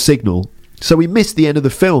the signal. So we missed the end of the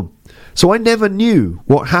film. So I never knew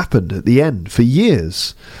what happened at the end for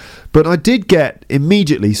years. But I did get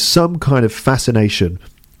immediately some kind of fascination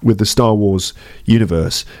with the Star Wars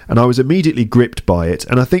universe, and I was immediately gripped by it.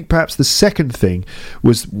 And I think perhaps the second thing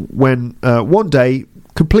was when one day,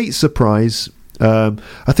 complete surprise, I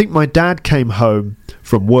think my dad came home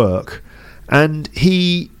from work, and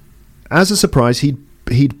he, as a surprise,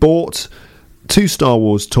 he'd bought 2 Star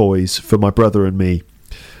Wars toys for my brother and me.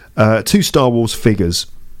 2 Star Wars figures,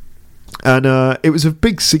 and it was a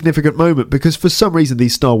big significant moment because for some reason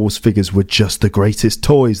these Star Wars figures were just the greatest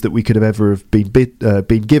toys that we could have ever have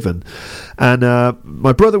been given. And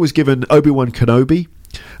my brother was given Obi-Wan Kenobi,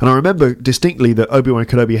 and I remember distinctly that Obi-Wan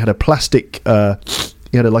Kenobi had a plastic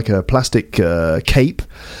plastic cape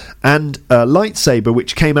and a lightsaber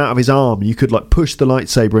which came out of his arm. You could like push the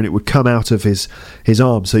lightsaber and it would come out of his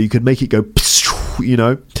arm, so you could make it go,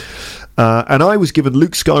 and I was given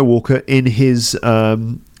Luke Skywalker in his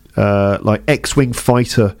like X-Wing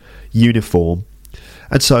fighter uniform.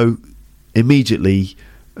 And so immediately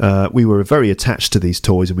we were very attached to these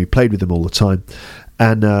toys and we played with them all the time.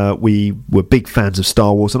 And we were big fans of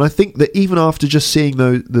Star Wars. And I think that even after just seeing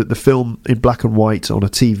the film in black and white on a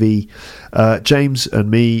TV, James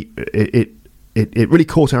and me, it really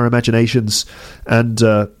caught our imaginations. And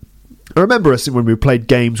I remember us when we played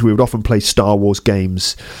games, we would often play Star Wars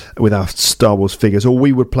games with our Star Wars figures, or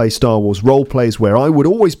we would play Star Wars role plays where I would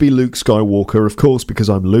always be Luke Skywalker, of course, because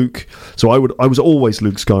I'm Luke. So I was always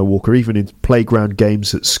Luke Skywalker, even in playground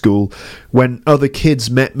games at school. When other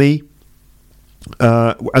kids met me,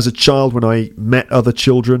 as a child, when I met other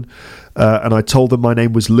children and I told them my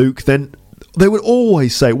name was Luke, then they would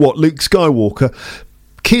always say, "What, Luke Skywalker?"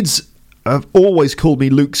 Kids have always called me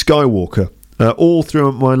Luke Skywalker. All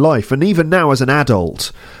throughout my life, and even now as an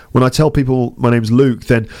adult, when I tell people my name's Luke,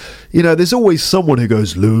 then there's always someone who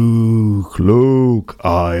goes, Luke,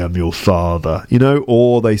 I am your father,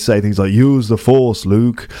 or they say things like, use the Force,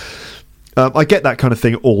 Luke. I get that kind of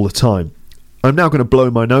thing all the time. I'm now going to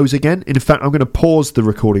blow my nose again. In fact, I'm going to pause the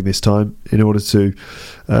recording this time in order to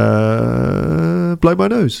blow my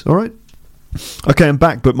nose. All right. Okay, I'm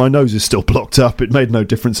back, but my nose is still blocked up. It made no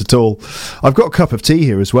difference at all. I've got a cup of tea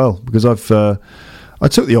here as well, because I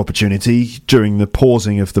took the opportunity during the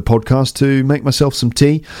pausing of the podcast to make myself some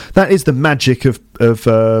tea. That is the magic of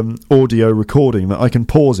audio recording, that I can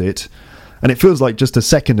pause it, and it feels like just a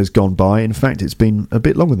second has gone by. In fact, it's been a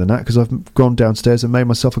bit longer than that, because I've gone downstairs and made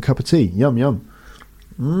myself a cup of tea. Yum, yum.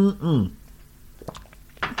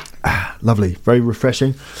 Lovely, very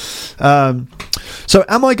refreshing. So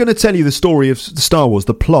am I going to tell you the story of Star Wars,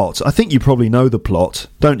 the plot? I think you probably know the plot,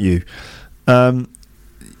 don't you? And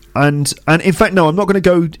in fact, no, I'm not going to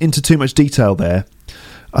go into too much detail there.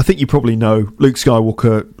 I think you probably know Luke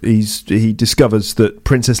Skywalker. He discovers that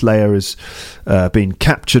Princess Leia has been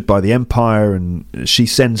captured by the Empire, and she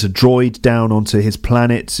sends a droid down onto his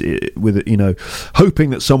planet with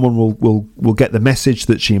hoping that someone will get the message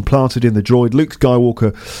that she implanted in the droid. Luke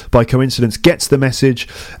Skywalker, by coincidence, gets the message,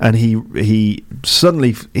 and he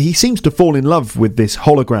suddenly seems to fall in love with this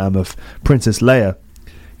hologram of Princess Leia.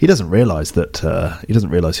 He doesn't realise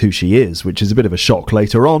who she is, which is a bit of a shock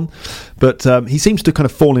later on. But he seems to kind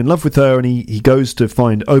of fall in love with her, and he goes to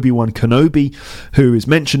find Obi-Wan Kenobi, who is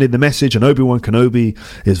mentioned in the message. And Obi-Wan Kenobi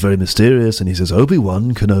is very mysterious, and he says,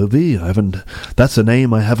 "Obi-Wan Kenobi, that's a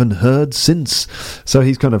name I haven't heard since." So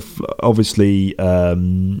he's kind of obviously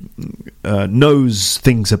knows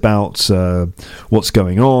things about what's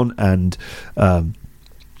going on, and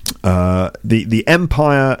the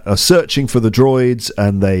Empire are searching for the droids,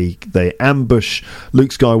 and they ambush Luke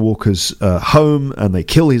Skywalker's home, and they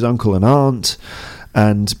kill his uncle and aunt,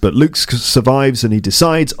 but Luke survives, and he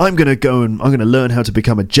decides, I'm going to learn how to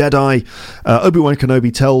become a Jedi. Obi-Wan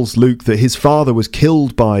Kenobi tells Luke that his father was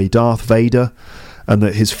killed by Darth Vader, and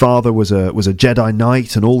that his father was a Jedi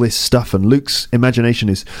Knight, and all this stuff. And Luke's imagination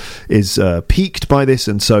is piqued by this,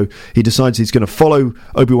 and so he decides he's going to follow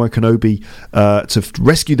Obi-Wan Kenobi to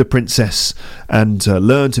rescue the princess and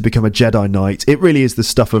learn to become a Jedi Knight. It really is the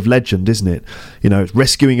stuff of legend, isn't it?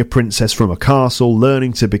 Rescuing a princess from a castle,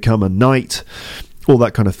 learning to become a knight, all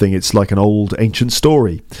that kind of thing. It's like an old ancient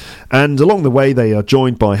story. And along the way they are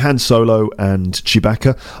joined by Han Solo and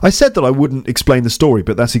Chewbacca. I said that I wouldn't explain the story,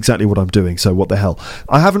 but that's exactly what I'm doing, so what the hell.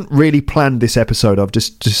 I haven't really planned this episode. I've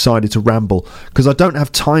just decided to ramble because I don't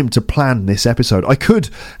have time to plan this episode. I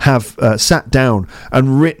could have sat down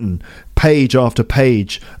and written page after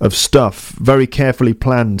page of stuff, very carefully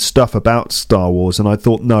planned stuff about Star Wars, and I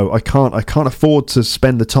thought, no, I can't afford to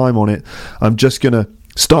spend the time on it. I'm just going to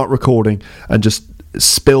start recording and just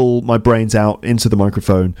spill my brains out into the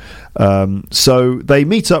microphone. So they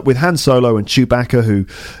meet up with Han Solo and Chewbacca, who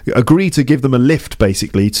agree to give them a lift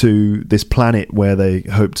basically to this planet where they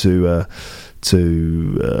hope to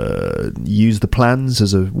use the plans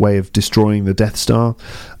as a way of destroying the Death Star.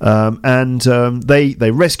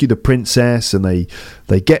 They rescue the princess, and they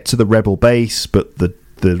get to the rebel base, but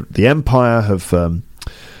the Empire have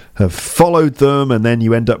followed them, and then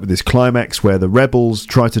you end up with this climax where the rebels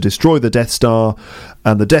try to destroy the Death Star,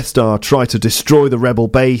 and the Death Star try to destroy the rebel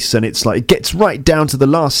base, and it's like it gets right down to the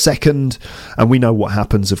last second, and we know what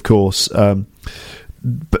happens, of course.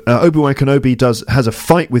 Obi-Wan Kenobi has a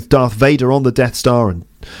fight with Darth Vader on the Death Star,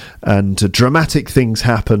 and dramatic things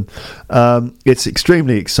happen. It's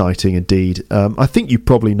extremely exciting indeed. I think you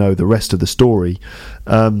probably know the rest of the story.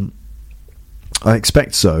 I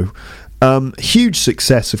expect so. Huge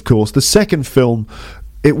success, of course. The second film,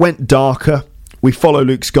 it went darker. We follow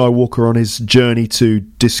Luke Skywalker on his journey to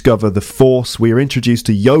discover the Force. We are introduced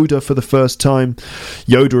to Yoda for the first time.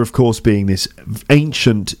 Yoda, of course, being this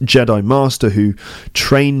ancient Jedi Master who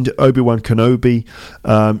trained Obi-Wan Kenobi.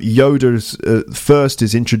 Yoda first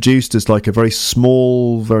is introduced as like a very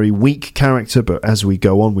small, very weak character, but as we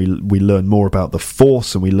go on, we learn more about the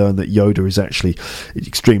Force, and we learn that Yoda is actually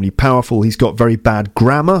extremely powerful. He's got very bad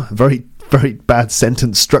grammar, very bad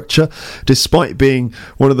sentence structure, despite being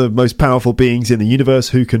one of the most powerful beings in the universe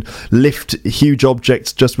who can lift huge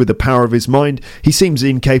objects just with the power of his mind. He seems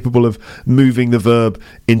incapable of moving the verb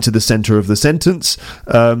into the center of the sentence,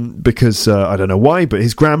 because I don't know why, but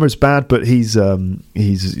his grammar is bad. But he's the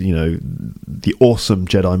awesome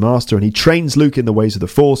Jedi Master, and he trains Luke in the ways of the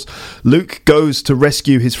Force. Luke goes to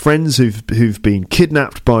rescue his friends who've been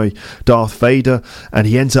kidnapped by Darth Vader, and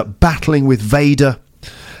he ends up battling with Vader.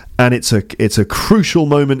 And it's a crucial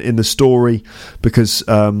moment in the story because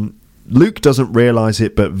Luke doesn't realise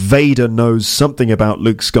it, but Vader knows something about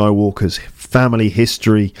Luke Skywalker's family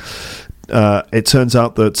history. It turns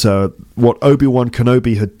out that what Obi-Wan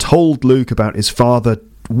Kenobi had told Luke about his father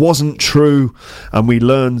wasn't true, and we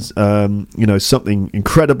learn something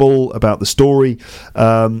incredible about the story.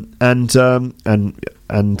 And in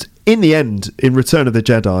the end, in Return of the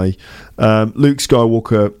Jedi, Luke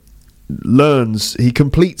Skywalker he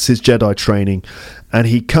completes his Jedi training, and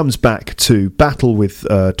he comes back to battle with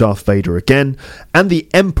Darth Vader again, and the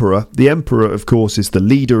Emperor. The Emperor, of course, is the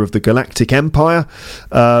leader of the Galactic Empire,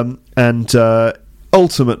 and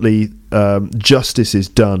ultimately justice is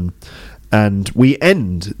done, and we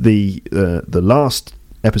end the last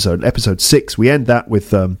episode 6. We end that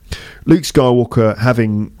with Luke Skywalker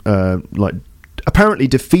having apparently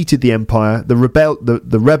defeated the Empire. The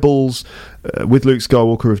rebels with Luke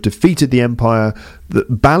Skywalker have defeated the Empire. The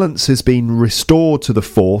balance has been restored to the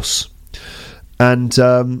Force, and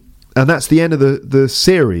that's the end of the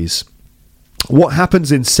series. What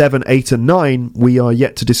happens in 7, 8 and 9 we are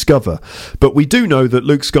yet to discover, but we do know that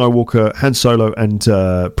Luke Skywalker, Han Solo and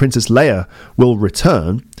Princess Leia will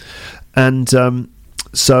return, and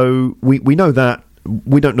so we know that.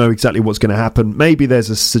 We don't know exactly what's going to happen. Maybe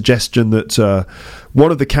there's a suggestion that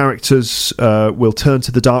one of the characters will turn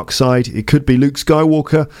to the dark side. It could be Luke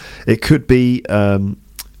Skywalker. It could be Princess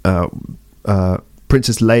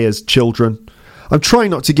Leia's children. I'm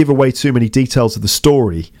trying not to give away too many details of the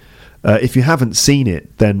story. If you haven't seen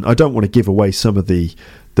it, then I don't want to give away some of the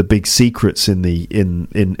big secrets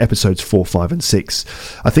in episodes 4, 5 and 6.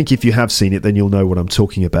 I think if you have seen it, then you'll know what I'm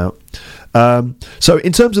talking about. So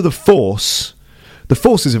in terms of the Force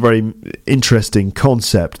is a very interesting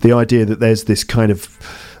concept. The idea that there's this kind of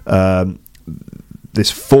this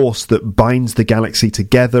force that binds the galaxy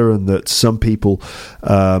together, and that some people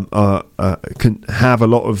can have a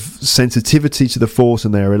lot of sensitivity to the Force,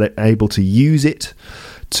 and they're able to use it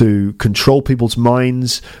to control people's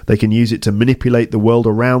minds. They can use it to manipulate the world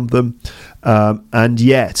around them. And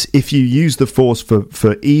yet, if you use the Force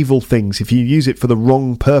for evil things, if you use it for the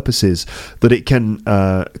wrong purposes, that it can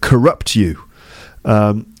corrupt you.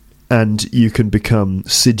 And you can become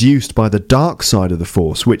seduced by the dark side of the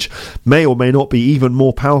Force, which may or may not be even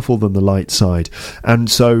more powerful than the light side. And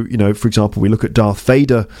so, for example, we look at Darth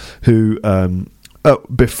Vader, who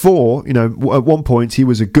before, at one point he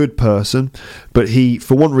was a good person, but he,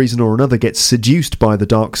 for one reason or another, gets seduced by the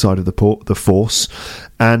dark side of the Force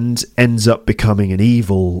and ends up becoming an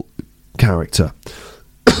evil character.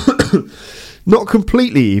 Not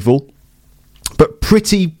completely evil, but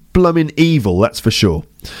pretty blooming evil, that's for sure.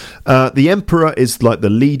 The Emperor is like the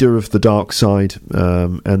leader of the dark side,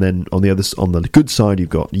 and then on the good side you've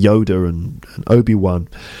got Yoda and Obi-Wan.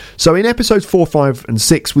 So in episodes 4, 5 and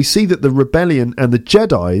 6 we see that the rebellion and the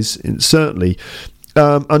Jedis certainly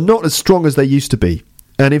are not as strong as they used to be.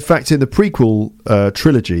 And in fact, in the prequel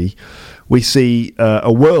trilogy, we see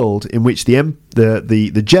a world in which the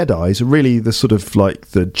Jedis are really the sort of like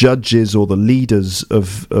the judges or the leaders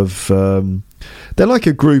of they're like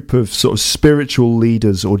a group of sort of spiritual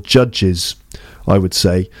leaders or judges, I would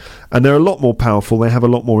say, and they're a lot more powerful. They have a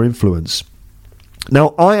lot more influence.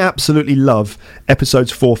 Now, I absolutely love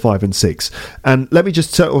episodes 4, 5 and 6, and let me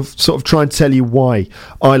just sort of try and tell you why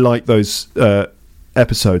I like those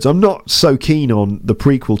episodes. I'm not so keen on the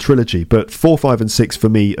prequel trilogy, but 4, 5 and 6 for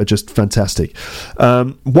me are just fantastic.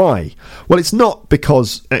 Why? Well, it's not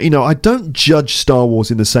because I don't judge Star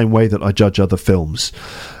Wars in the same way that I judge other films.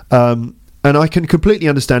 And I can completely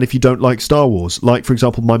understand if you don't like Star Wars. Like, for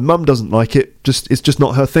example, my mum doesn't like it. It's just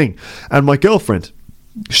not her thing. And my girlfriend,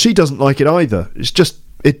 she doesn't like it either.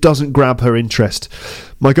 It doesn't grab her interest.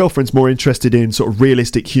 My girlfriend's more interested in sort of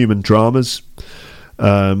realistic human dramas.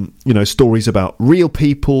 Stories about real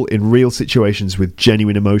people in real situations with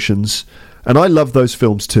genuine emotions. And I love those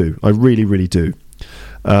films too. I really, really do.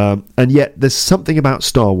 And yet there's something about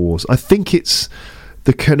Star Wars. I think it's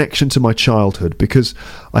the connection to my childhood, because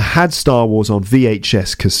I had Star Wars on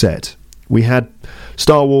VHS cassette. We had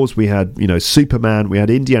Star Wars, we had Superman, we had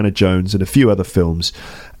Indiana Jones and a few other films,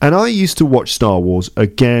 and I used to watch Star Wars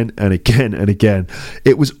again and again and again.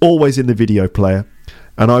 It was always in the video player,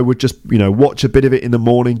 and I would just watch a bit of it in the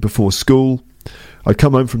morning before school. I'd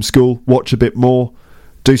come home from school, watch a bit more,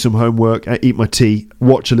 do some homework, eat my tea,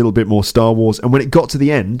 watch a little bit more Star Wars, and when it got to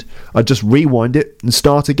the end, I'd just rewind it and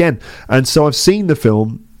start again. And so I've seen the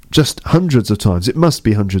film just hundreds of times. It must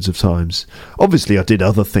be hundreds of times. Obviously, I did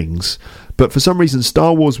other things, but for some reason,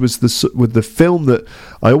 Star Wars was the film that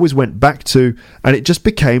I always went back to, and it just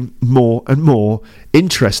became more and more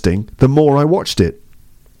interesting the more I watched it.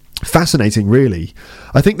 Fascinating, really.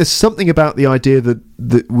 I think there's something about the idea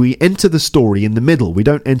that we enter the story in the middle. We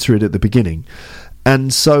don't enter it at the beginning.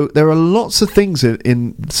 And so there are lots of things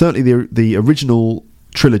in certainly the original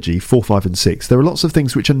trilogy, 4, 5 and 6. There are lots of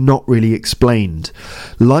things which are not really explained.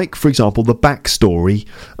 Like, for example, the backstory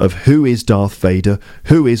of who is Darth Vader,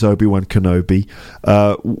 who is Obi-Wan Kenobi,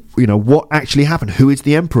 what actually happened, who is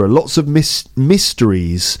the Emperor. Lots of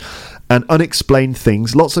mysteries and unexplained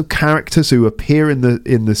things. Lots of characters who appear in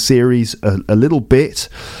the series a little bit.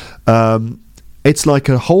 It's like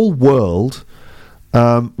a whole world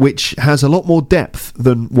which has a lot more depth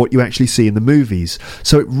than what you actually see in the movies.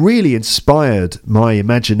 So it really inspired my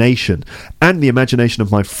imagination and the imagination of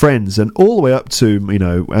my friends, and all the way up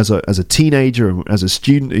to, as a teenager and as a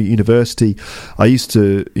student at university, I used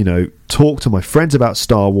to, talk to my friends about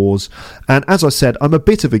Star Wars. And as I said, I'm a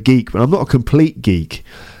bit of a geek, but I'm not a complete geek.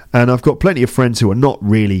 And I've got plenty of friends who are not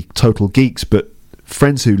really total geeks, but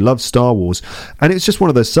friends who love Star Wars, and it's just one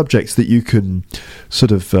of those subjects that you can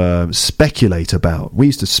sort of speculate about. We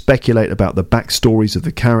used to speculate about the backstories of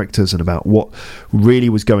the characters and about what really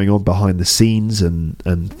was going on behind the scenes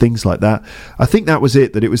and things like that. I think that was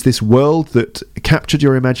it, that it was this world that captured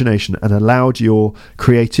your imagination and allowed your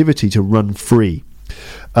creativity to run free.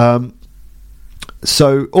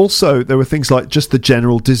 So also there were things like just the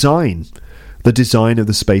general design. The design of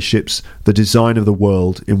the spaceships, the design of the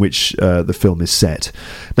world in which the film is set.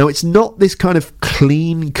 Now, it's not this kind of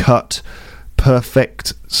clean-cut,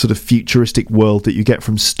 perfect sort of futuristic world that you get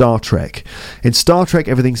from Star Trek. In Star Trek,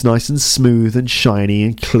 everything's nice and smooth and shiny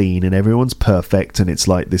and clean, and everyone's perfect, and it's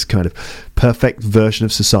like this kind of perfect version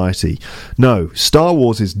of society. No, Star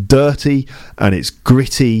Wars is dirty, and it's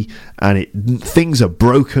gritty, and things are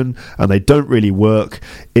broken, and they don't really work.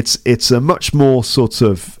 It's a much more sort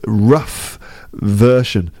of rough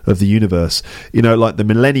version of the universe. Like the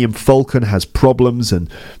Millennium Falcon has problems, and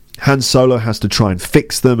Han Solo has to try and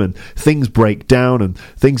fix them, and things break down, and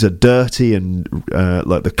things are dirty, and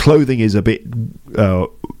like the clothing is a bit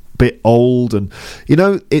old, and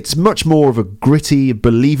it's much more of a gritty,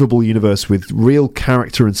 believable universe with real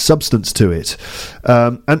character and substance to it.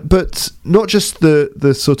 But not just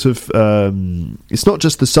the sort of it's not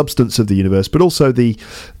just the substance of the universe, but also the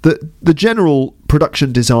general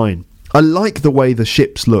production design. I like the way the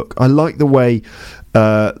ships look. I like the way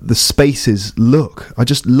the spaces look. I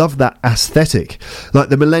just love that aesthetic. Like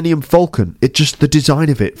the Millennium Falcon, the design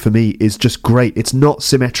of it for me is just great. It's not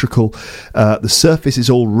symmetrical. The surface is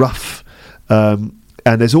all rough, and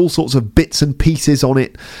there's all sorts of bits and pieces on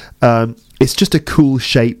it. It's just a cool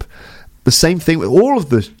shape. The same thing with all of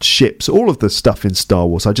the ships, all of the stuff in Star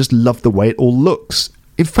Wars. I just love the way it all looks.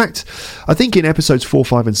 In fact, I think in episodes 4,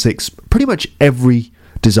 5 and 6, pretty much every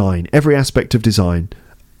aspect of design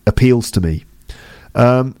appeals to me.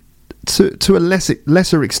 To a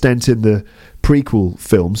lesser extent in the prequel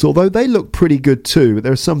films, although they look pretty good too.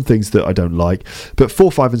 There are some things that I don't like, but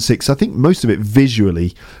 4, 5 and 6, I think most of it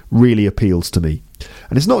visually really appeals to me.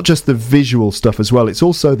 And it's not just the visual stuff as well, it's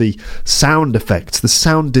also the sound effects, the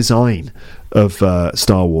sound design of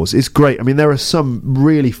Star Wars is great. I mean, there are some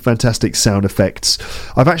really fantastic sound effects.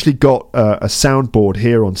 I've actually got a soundboard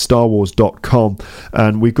here on StarWars.com,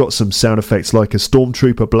 and we've got some sound effects like a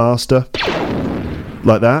Stormtrooper blaster,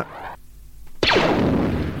 like that.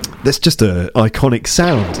 That's just an iconic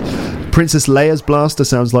sound. Princess Leia's blaster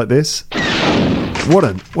sounds like this. What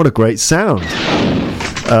a great sound.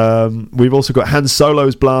 We've also got Han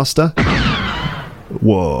Solo's blaster.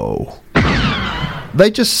 Whoa. They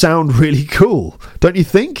just sound really cool, don't you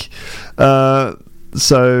think?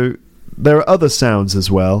 So there are other sounds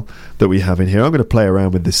as well that we have in here. I'm going to play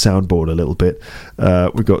around with this soundboard a little bit.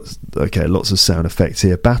 We've got lots of sound effects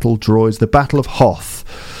here. Battle droids, the Battle of Hoth.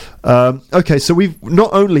 So we've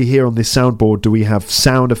not only here on this soundboard do we have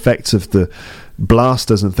sound effects of the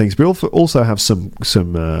blasters and things, but we also have some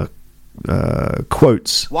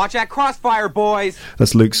quotes. Watch that crossfire, boys.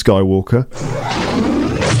 That's Luke Skywalker.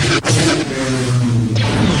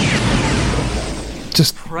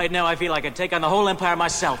 Just right now, I feel I could take on the whole Empire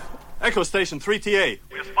myself. Echo Station 3TA.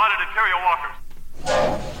 We have spotted Imperial walkers.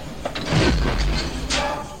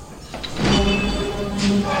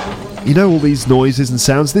 You know all these noises and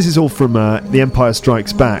sounds? This is all from The Empire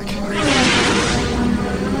Strikes Back.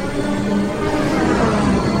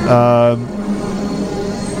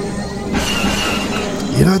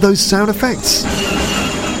 You know those sound effects?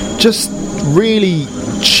 Just really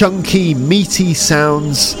chunky, meaty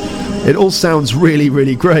sounds. It all sounds really,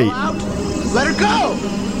 really great. Let her go!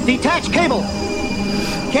 Detach cable!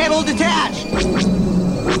 Cable detached!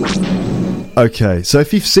 Okay, so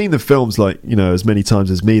if you've seen the films as many times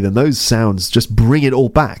as me, then those sounds just bring it all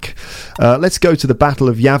back. Let's go to the Battle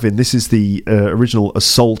of Yavin. This is the original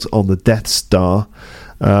assault on the Death Star.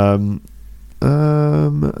 No,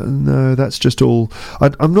 that's just all.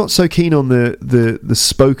 I'm not so keen on the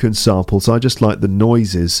spoken samples. I just like the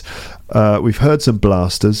noises. We've heard some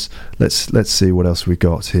blasters. Let's see what else we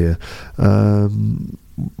got here.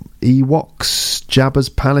 Ewoks, Jabba's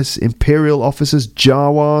palace, Imperial officers,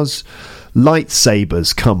 Jawas,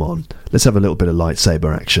 lightsabers. Come on, let's have a little bit of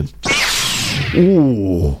lightsaber action.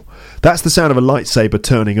 Ooh, that's the sound of a lightsaber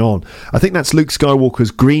turning on. I think that's Luke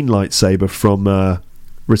Skywalker's green lightsaber from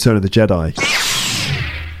Return of the Jedi.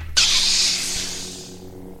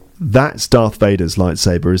 That's Darth Vader's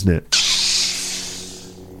lightsaber, isn't it?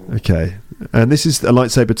 Okay, and this is a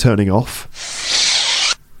lightsaber turning off.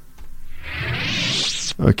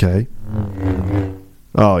 Okay.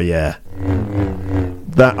 Oh yeah,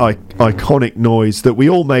 that iconic noise that we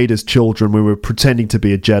all made as children when we were pretending to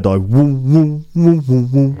be a Jedi. Woom, woom, woom,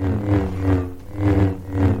 woom, woom.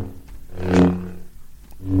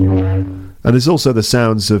 And there's also the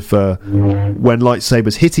sounds of when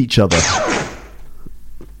lightsabers hit each other.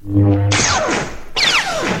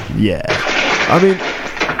 Yeah, I mean,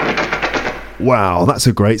 wow, that's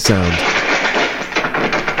a great sound.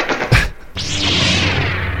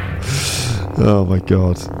 Oh my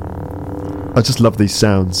god, I just love these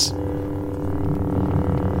sounds.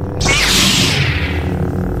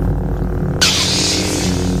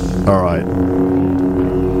 All right.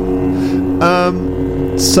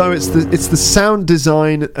 So it's the sound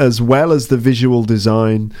design as well as the visual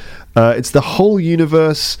design. It's the whole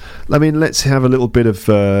universe. I mean, let's have a little bit of.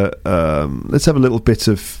 Okay,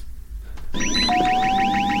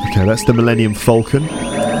 that's the Millennium Falcon.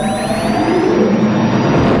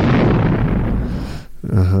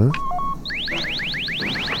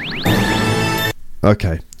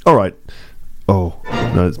 Okay. All right. Oh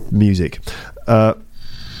no, it's music.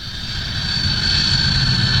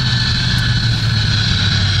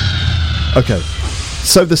 Okay.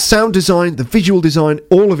 So the sound design, the visual design,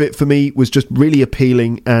 all of it for me was just really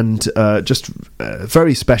appealing and just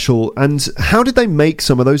very special. And how did they make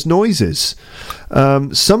some of those noises?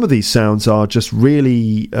 Some of these sounds are just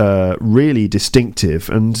really, really distinctive.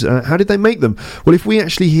 And how did they make them? Well, if we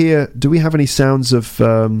actually hear, do we have any sounds of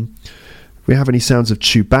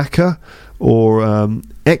Chewbacca or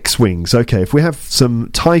X-Wings? Okay, if we have some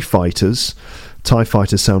TIE fighters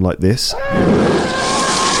sound like this.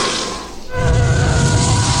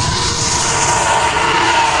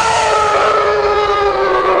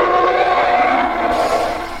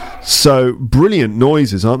 So, brilliant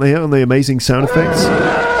noises, aren't they? Aren't they amazing sound effects?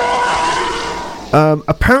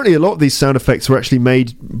 Apparently, a lot of these sound effects were actually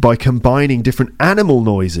made by combining different animal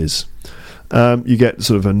noises. You get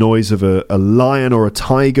sort of a noise of a lion or a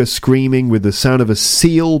tiger screaming with the sound of a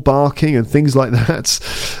seal barking and things like that.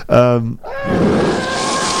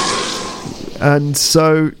 And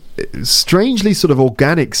so, strangely sort of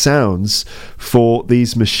organic sounds for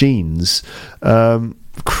these machines.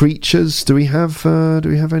 Creatures, do we have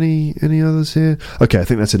any others here? Okay, I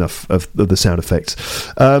think that's enough of the sound effects.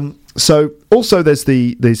 So also there's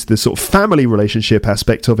the sort of family relationship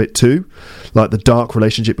aspect of it too, like the dark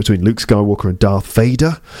relationship between Luke Skywalker and Darth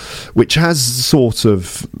Vader, which has sort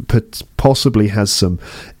of possibly has some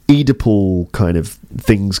Oedipal kind of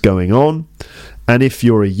things going on. And if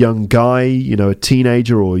you're a young guy, you know, a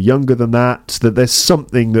teenager or younger than that there's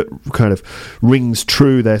something that kind of rings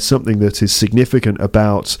true. There's something that is significant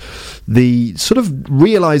about the sort of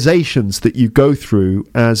realizations that you go through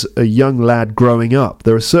as a young lad growing up.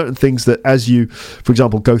 There are certain things that as you, for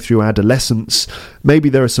example, go through adolescence, maybe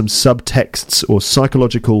there are some subtexts or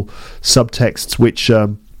psychological subtexts which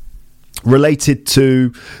related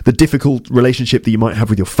to the difficult relationship that you might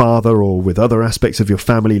have with your father or with other aspects of your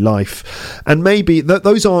family life, and maybe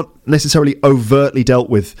those aren't necessarily overtly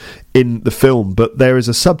dealt with in the film, but there is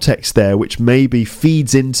a subtext there which maybe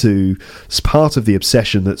feeds into part of the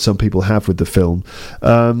obsession that some people have with the film,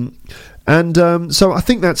 so I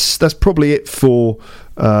think that's probably it for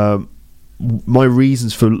my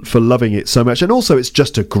reasons for loving it so much. And also it's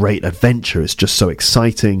just a great adventure. It's just so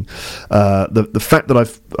exciting. The fact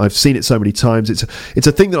that I've seen it so many times, it's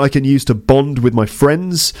a thing that I can use to bond with my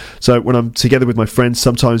friends. So when I'm together with my friends,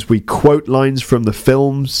 sometimes we quote lines from the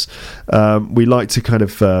films. We like to kind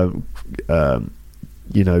of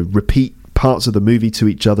repeat parts of the movie to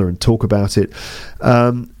each other and talk about it.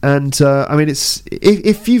 I mean, it's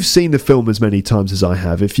if you've seen the film as many times as I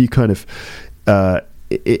have, if you kind of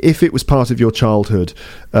if it was part of your childhood,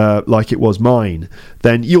 like it was mine,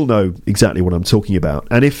 then you'll know exactly what I'm talking about.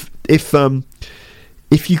 And if you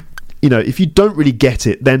don't really get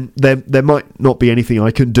it, then there might not be anything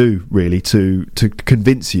I can do really to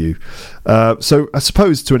convince you. So I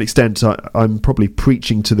suppose to an extent I'm probably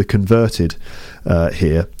preaching to the converted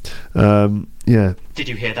here. Yeah. Did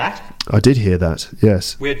you hear that? I did hear that,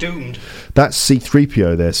 yes. We're doomed. That's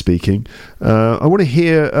C-3PO there speaking. I want to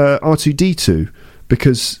hear R2-D2,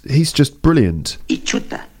 because he's just brilliant.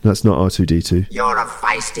 That's not R2-D2. You're a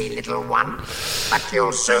feisty little one, but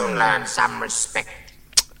you'll soon learn some respect.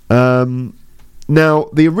 Now,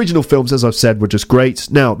 the original films, as I've said, were just great.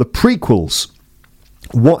 Now, the prequels.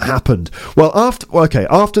 What happened? Well, after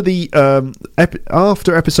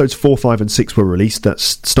episodes 4, 5 and 6 were released, that's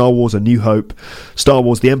Star Wars A New Hope, Star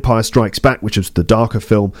Wars The Empire Strikes Back, which was the darker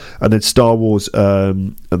film, and then Star Wars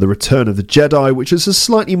The Return of the Jedi, which is a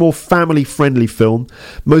slightly more family friendly film.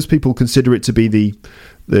 Most people consider it to be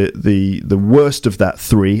the worst of that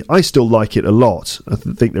three. I still like it a lot. I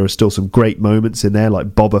think there are still some great moments in there, like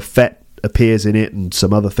Boba Fett appears in it and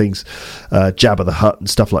some other things, Jabba the Hutt and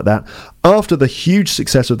stuff like that. After the huge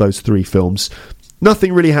success of those three films,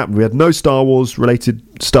 nothing really happened. We had no Star Wars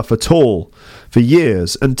related stuff at all for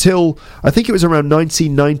years, until I think it was around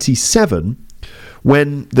 1997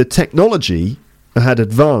 when the technology had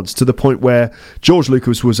advanced to the point where George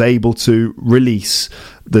Lucas was able to release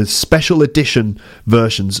the special edition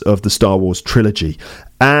versions of the Star Wars trilogy.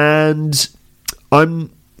 And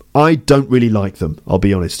I don't really like them, I'll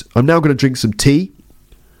be honest. I'm now going to drink some tea.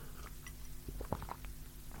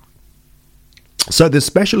 So the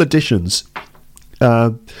special editions,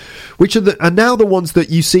 which are now the ones that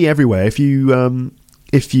you see everywhere. If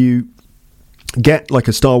you get like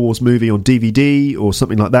a Star Wars movie on DVD or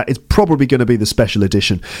something like that, it's probably going to be the special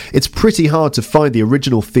edition. It's pretty hard to find the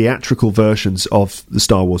original theatrical versions of the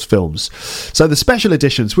Star Wars films. So the special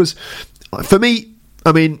editions was, for me,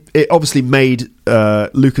 I mean, it obviously made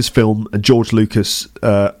Lucasfilm and George Lucas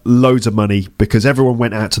loads of money, because everyone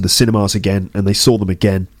went out to the cinemas again and they saw them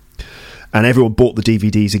again, and everyone bought the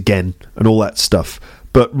DVDs again and all that stuff.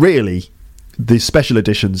 But really, the special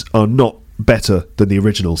editions are not better than the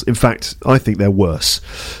originals. In fact, I think they're worse.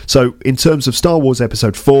 So in terms of Star Wars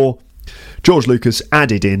Episode 4, George Lucas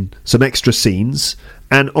added in some extra scenes,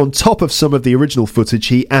 and on top of some of the original footage,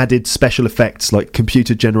 he added special effects like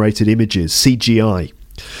computer-generated images, CGI.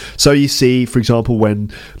 So you see, for example, when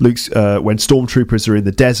stormtroopers are in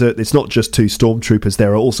the desert, it's not just two stormtroopers,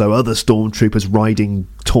 there are also other stormtroopers riding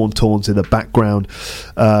Tauntauns in the background.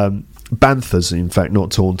 Banthas, in fact, not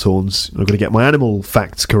Tauntauns. I'm going to get my animal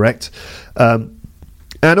facts correct.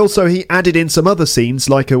 And also he added in some other scenes,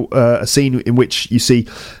 like a scene in which you see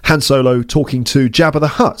Han Solo talking to Jabba the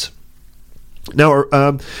Hutt. Now,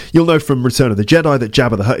 you'll know from Return of the Jedi that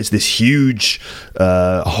Jabba the Hutt is this huge,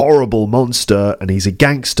 horrible monster, and he's a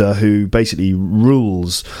gangster who basically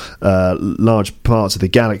rules large parts of the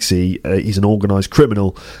galaxy. He's an organised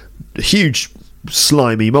criminal, a huge,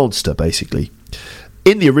 slimy monster, basically.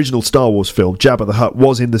 In the original Star Wars film, Jabba the Hutt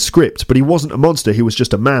was in the script, but he wasn't a monster, he was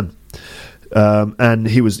just a man. And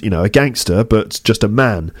he was, a gangster, but just a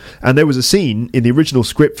man. And there was a scene in the original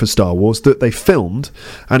script for Star Wars that they filmed,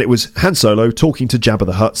 and it was Han Solo talking to Jabba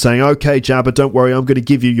the Hutt, saying, "Okay, Jabba, don't worry, I'm going to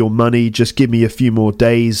give you your money, just give me a few more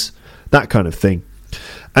days," that kind of thing.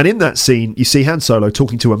 And in that scene, you see Han Solo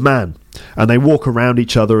talking to a man, and they walk around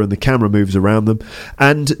each other, and the camera moves around them.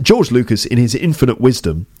 And George Lucas, in his infinite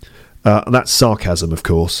wisdom, that's sarcasm, of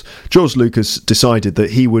course, George Lucas decided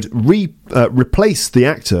that he would replace the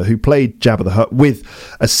actor who played Jabba the Hutt with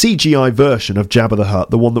a CGI version of Jabba the Hutt,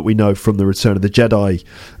 the one that we know from the Return of the Jedi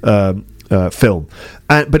film.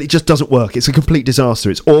 But it just doesn't work. It's a complete disaster.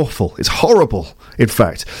 It's awful. It's horrible, in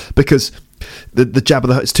fact, because the Jabba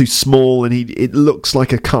the Hutt is too small, and it looks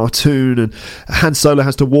like a cartoon, and Han Solo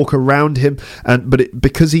has to walk around him,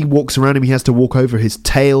 because he walks around him, he has to walk over his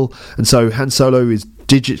tail, and so Han Solo is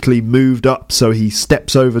digitally moved up, so he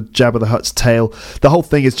steps over Jabba the Hutt's tail. The whole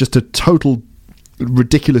thing is just a total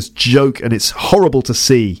ridiculous joke, and it's horrible to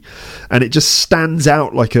see, and it just stands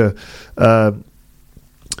out like a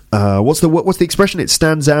what's the expression? It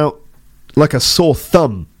stands out like a sore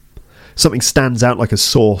thumb. Something stands out like a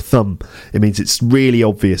sore thumb. It means it's really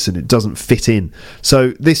obvious and it doesn't fit in.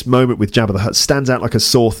 So this moment with Jabba the Hutt stands out like a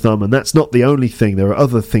sore thumb, and that's not the only thing. There are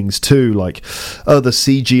other things too, like other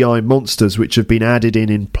CGI monsters which have been added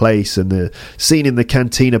in place, and the scene in the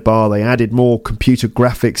Cantina bar, they added more computer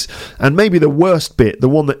graphics. And maybe the worst bit, the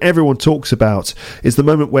one that everyone talks about, is the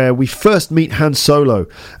moment where we first meet Han Solo,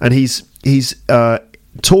 and he's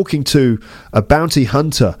talking to a bounty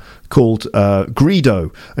hunter called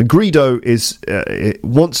Greedo, and Greedo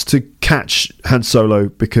wants to catch Han Solo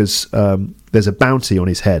because there's a bounty on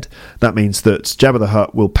his head. That means that Jabba the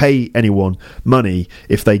Hutt will pay anyone money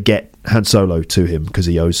if they get Han Solo to him, because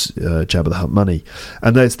he owes Jabba the Hutt money.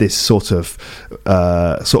 And there's this sort of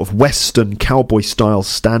Western cowboy style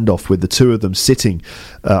standoff with the two of them sitting.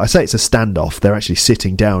 I say it's a standoff. They're actually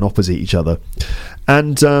sitting down opposite each other.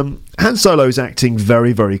 And Han Solo's acting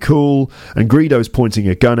very, very cool, and Greedo's pointing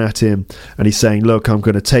a gun at him, and he's saying, "Look, I'm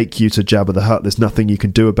going to take you to Jabba the Hutt. There's nothing you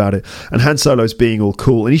can do about it." And Han Solo's being all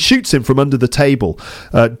cool, and he shoots him from under the table.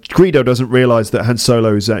 Greedo doesn't realise that Han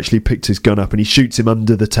Solo's actually picked his gun up, and he shoots him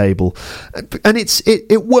under the table. And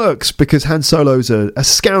it works because Han Solo's a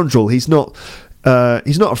scoundrel. He's not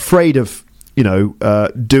afraid of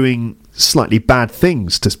doing slightly bad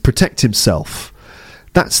things to protect himself.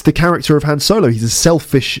 That's the character of Han Solo. He's a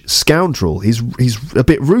selfish scoundrel. He's a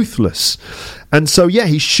bit ruthless. And so, yeah,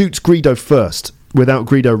 he shoots Greedo first without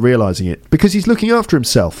Greedo realising it, because he's looking after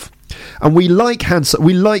himself. And we like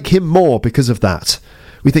we like him more because of that.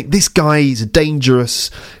 We think this guy is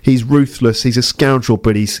dangerous, he's ruthless, he's a scoundrel,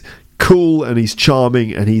 but he's cool and he's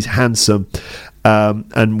charming and he's handsome.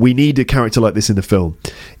 And we need a character like this in the film.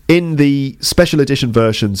 In the special edition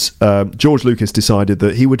versions, George Lucas decided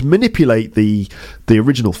that he would manipulate the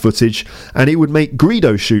original footage, and he would make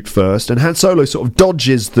Greedo shoot first, and Han Solo sort of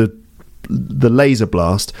dodges the laser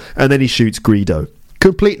blast, and then he shoots Greedo.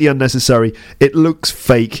 Completely unnecessary. It looks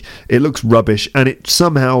fake, it looks rubbish, and it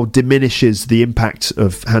somehow diminishes the impact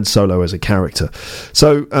of Han Solo as a character.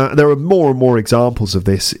 So there are more and more examples of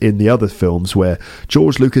this in the other films, where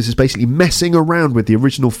George Lucas is basically messing around with the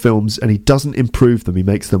original films, and he doesn't improve them, he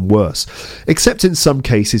makes them worse. Except in some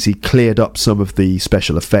cases he cleared up some of the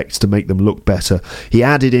special effects to make them look better. He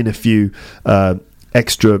added in a few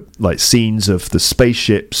extra scenes of the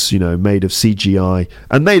spaceships, made of CGI,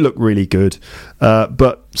 and they look really good,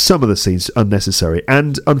 but some of the scenes unnecessary,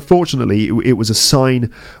 and unfortunately it was a sign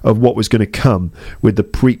of what was going to come with the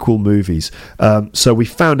prequel movies. So we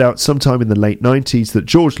found out sometime in the late 90s that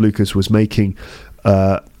George Lucas was making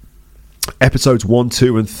episodes 1,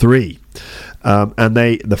 2 and 3, And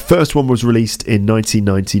the first one was released in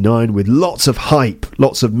 1999 with lots of hype,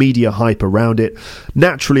 lots of media hype around it.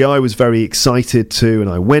 Naturally, I was very excited too, and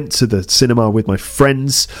I went to the cinema with my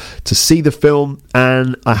friends to see the film,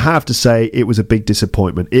 and I have to say it was a big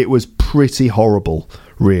disappointment. It was pretty horrible,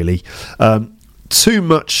 really. Too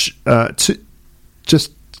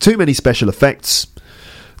many special effects.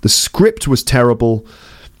 The script was terrible.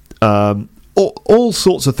 All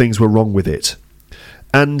sorts of things were wrong with it.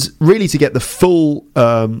 And really, to get the full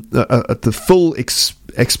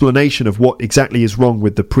explanation of what exactly is wrong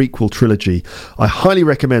with the prequel trilogy, I highly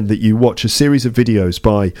recommend that you watch a series of videos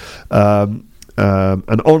by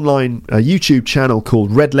an online YouTube channel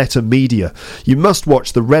called Red Letter Media. You must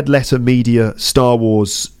watch the Red Letter Media Star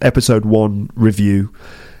Wars Episode 1 review.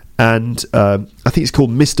 And I think it's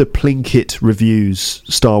called Mr. Plinkett Reviews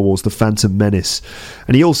Star Wars The Phantom Menace.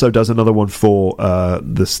 And he also does another one for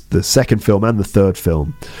the second film and the third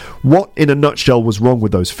film. What, in a nutshell, was wrong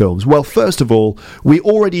with those films? Well, first of all, we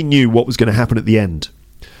already knew what was going to happen at the end.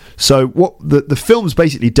 So what the films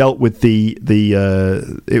basically dealt with it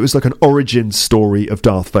was like an origin story of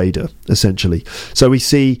Darth Vader, essentially. So we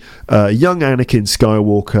see young Anakin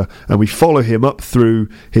Skywalker, and we follow him up through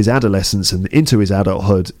his adolescence and into his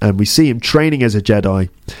adulthood, and we see him training as a Jedi,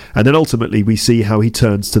 and then ultimately we see how he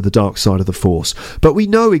turns to the dark side of the Force. But we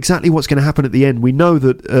know exactly what's going to happen at the end. We know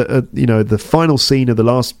that the final scene of the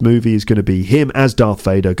last movie is going to be him as Darth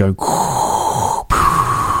Vader going.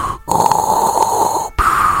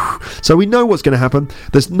 So we know what's going to happen.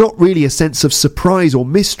 There's not really a sense of surprise or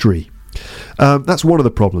mystery. That's one of the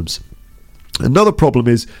problems. Another problem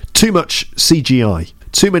is too much CGI,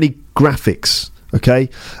 too many graphics. Okay,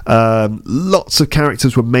 lots of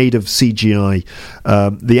characters were made of CGI.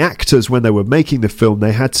 The actors, when they were making the film,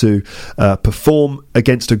 they had to perform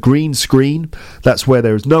against a green screen. That's where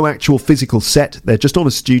there is no actual physical set. They're just on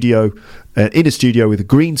a studio, in a studio with a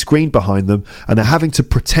green screen behind them, and they're having to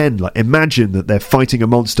pretend, like imagine that they're fighting a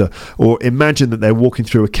monster, or imagine that they're walking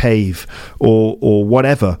through a cave, or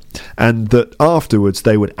whatever, and that afterwards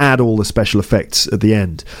they would add all the special effects at the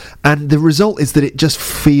end. And the result is that it just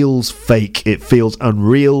feels fake. It feels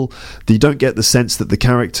unreal. You don't get the sense that the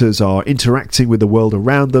characters are interacting with the world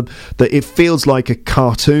around them, that it feels like a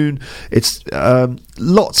cartoon. It's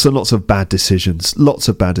lots and lots of bad decisions.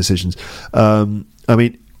 I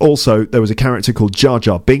mean, also, there was a character called Jar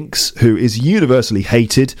Jar Binks, who is universally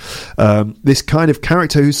hated. This kind of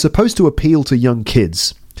character who's supposed to appeal to young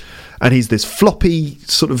kids. And he's this floppy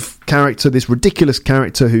sort of character, this ridiculous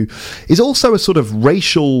character who is also a sort of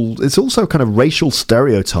racial... It's also a kind of racial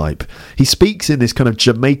stereotype. He speaks in this kind of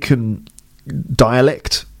Jamaican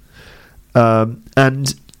dialect.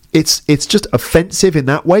 And it's just offensive in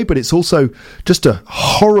that way, but it's also just a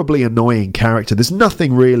horribly annoying character. There's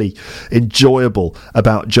nothing really enjoyable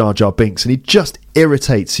about Jar Jar Binks, and he just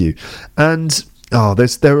irritates you. And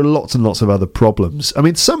there are lots and lots of other problems. I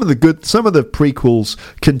mean, some of the prequels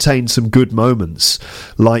contain some good moments,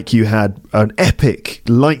 like you had an epic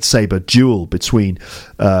lightsaber duel between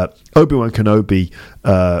Obi-Wan Kenobi,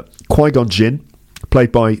 Qui-Gon Jinn,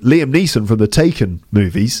 played by Liam Neeson from the Taken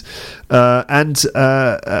movies, and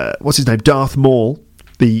what's his name, Darth Maul,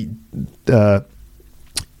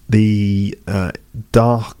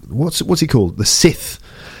 what's he called, the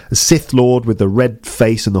Sith Lord with the red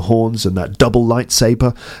face and the horns and that double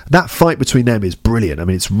lightsaber. That fight between them is brilliant. I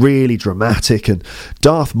mean, it's really dramatic, and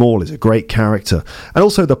Darth Maul is a great character. And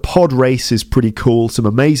also the pod race is pretty cool. Some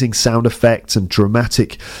amazing sound effects and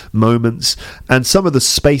dramatic moments, and some of the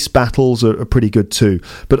space battles are pretty good too.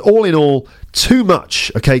 But all in all, too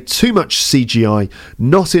much CGI,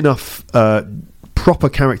 not enough proper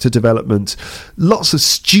character development, lots of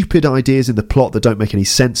stupid ideas in the plot that don't make any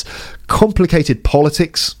sense, complicated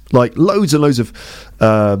politics, like loads and loads of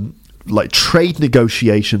like trade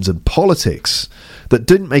negotiations and politics that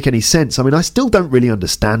didn't make any sense. I mean, I still don't really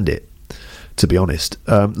understand it, to be honest.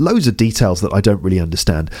 Loads of details that I don't really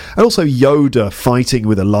understand. And also Yoda fighting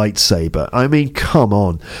with a lightsaber. I mean, come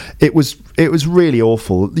on. It was really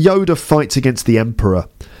awful. Yoda fights against the Emperor,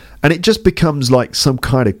 and it just becomes like some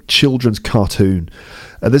kind of children's cartoon.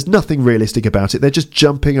 There's nothing realistic about it. They're just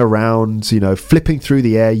jumping around, flipping through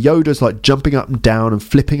the air. Yoda's like jumping up and down and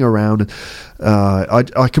flipping around.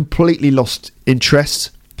 I completely lost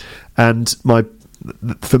interest. And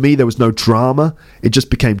for me, there was no drama. It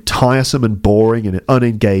just became tiresome and boring and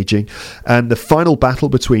unengaging. And the final battle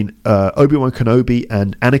between Obi-Wan Kenobi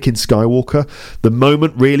and Anakin Skywalker, the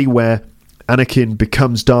moment really where Anakin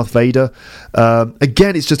becomes Darth Vader.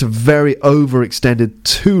 Again, it's just a very overextended,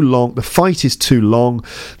 too long. The fight is too long.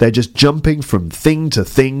 They're just jumping from thing to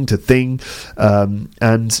thing to thing.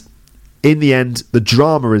 And in the end, the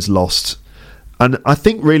drama is lost. And I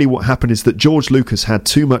think really what happened is that George Lucas had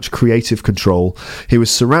too much creative control. He was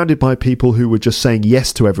surrounded by people who were just saying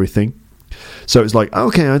yes to everything. So it was like,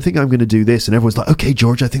 okay, I think I'm going to do this. And everyone's like, okay,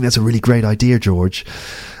 George, I think that's a really great idea, George.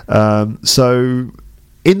 So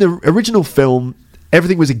in the original film,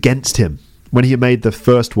 everything was against him when he made the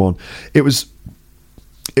first one. It was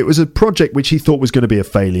a project which he thought was going to be a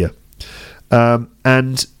failure.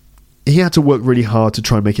 And he had to work really hard to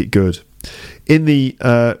try and make it good. In the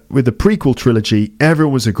with the prequel trilogy,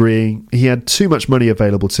 everyone was agreeing he had too much money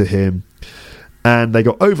available to him, and they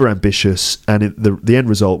got over ambitious, and the end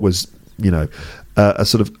result was, a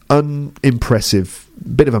sort of unimpressive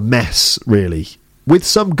bit of a mess, really, with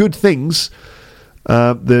some good things.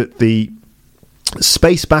 The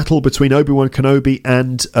space battle between Obi-Wan Kenobi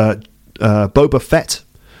and Boba Fett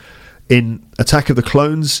in Attack of the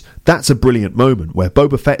Clones, that's a brilliant moment where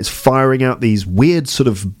Boba Fett is firing out these weird sort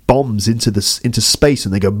of bombs into space,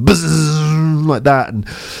 and they go bzzz, like that, and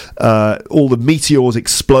all the meteors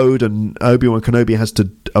explode, and Obi-Wan Kenobi has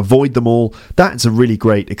to avoid them all. That's a really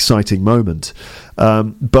great, exciting moment.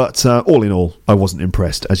 But all in all, I wasn't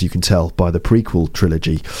impressed, as you can tell by the prequel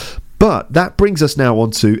trilogy. But that brings us now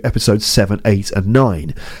on to episodes 7, 8 and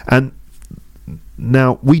 9. And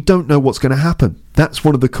now, we don't know what's going to happen. That's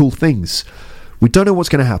one of the cool things. We don't know what's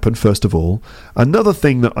going to happen, first of all. Another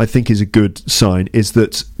thing that I think is a good sign is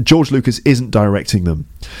that George Lucas isn't directing them.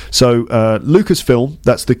 So Lucasfilm,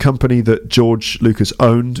 that's the company that George Lucas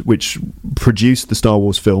owned, which produced the Star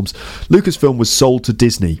Wars films. Lucasfilm was sold to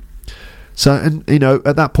Disney. So, and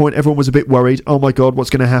at that point, everyone was a bit worried. Oh my God,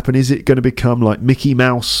 what's going to happen? Is it going to become like Mickey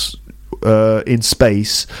Mouse in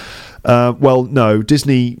space? Well, no.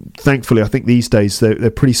 Disney, thankfully, I think these days they're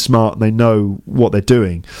pretty smart and they know what they're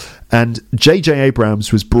doing. And J.J.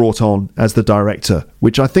 Abrams was brought on as the director,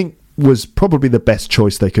 which I think was probably the best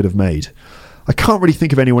choice they could have made. I can't really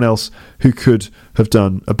think of anyone else who could have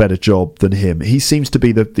done a better job than him. He seems to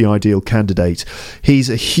be the ideal candidate. He's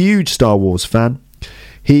a huge Star Wars fan.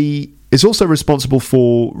 He is also responsible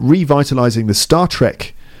for revitalising the Star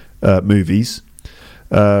Trek movies.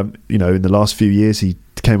 In the last few years, he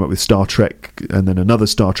came up with Star Trek and then another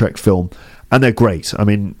Star Trek film, and they're great. I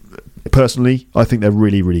mean, personally, I think they're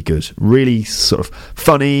really, really good. Really sort of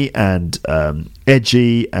funny and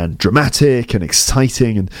edgy and dramatic and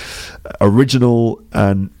exciting and original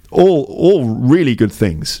and all really good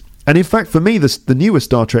things. And in fact, for me, the newer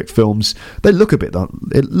Star Trek films, it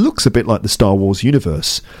looks a bit like the Star Wars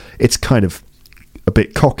universe. It's kind of a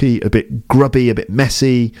bit cocky, a bit grubby, a bit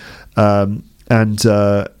messy, for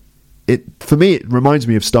me, it reminds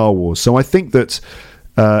me of Star Wars. So I think that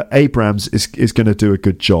Abrams is going to do a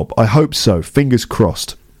good job. I hope so. Fingers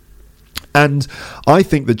crossed. And I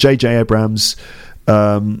think that J.J. Abrams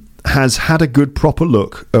has had a good, proper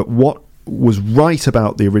look at what was right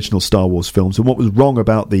about the original Star Wars films and what was wrong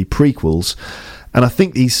about the prequels. And I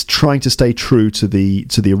think he's trying to stay true to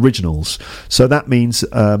the originals. So that means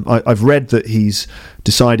I've read that he's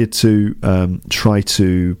decided to try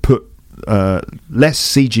to put less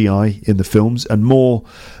CGI in the films and more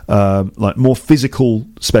physical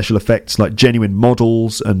special effects, like genuine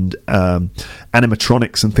models and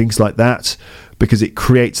animatronics and things like that, because it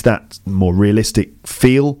creates that more realistic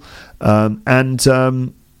feel.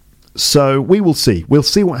 So we will see. We'll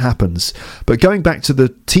see what happens. But going back to the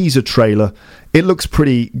teaser trailer, it looks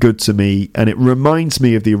pretty good to me, and it reminds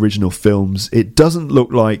me of the original films. It doesn't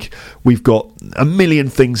look like we've got a million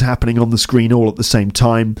things happening on the screen all at the same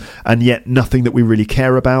time, and yet nothing that we really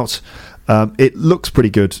care about. It looks pretty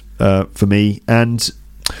good for me, and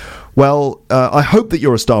well, I hope that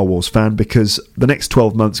you're a Star Wars fan, because the next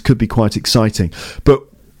 12 months could be quite exciting. But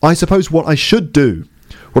I suppose what I should do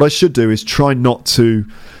is try not to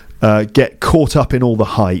get caught up in all the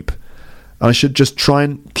hype. I should just try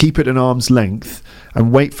and keep it at arm's length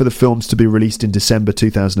and wait for the films to be released in December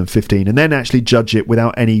 2015, and then actually judge it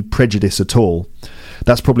without any prejudice at all.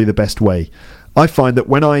 That's probably the best way. I find that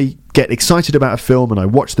when I get excited about a film and I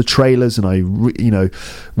watch the trailers and I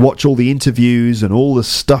watch all the interviews and all the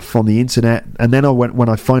stuff on the internet, and then when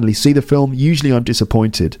I finally see the film, usually I'm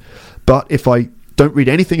disappointed. But if I don't read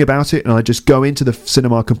anything about it and I just go into the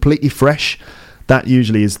cinema completely fresh, that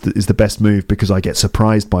usually is the best move, because I get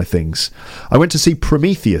surprised by things. I went to see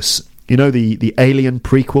Prometheus, the Alien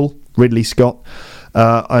prequel, Ridley Scott.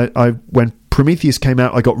 When Prometheus came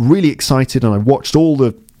out, I got really excited and I watched all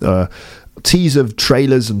the teaser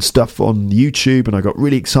trailers and stuff on YouTube, and I got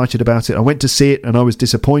really excited about it. I went to see it and I was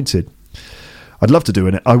disappointed. I'd love to do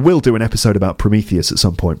it. I will do an episode about Prometheus at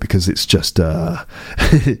some point, because it's just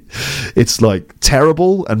it's like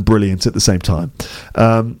terrible and brilliant at the same time.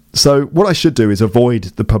 So what I should do is avoid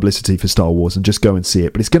the publicity for Star Wars and just go and see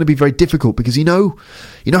it. But it's going to be very difficult, because you know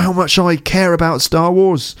how much I care about Star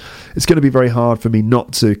Wars. It's going to be very hard for me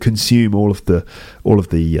not to consume all of the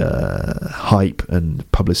hype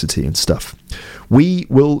and publicity and stuff. We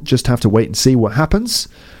will just have to wait and see what happens.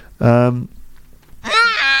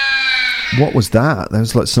 What was that? There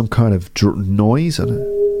was like some kind of noise.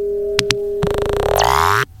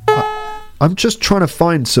 I'm just trying to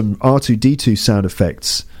find some R2-D2 sound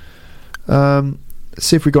effects. Let's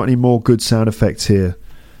see if we got any more good sound effects here.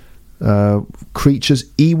 Creatures,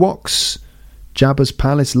 Ewoks, Jabba's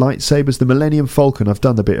Palace, lightsabers, the Millennium Falcon. I've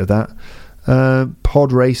done a bit of that.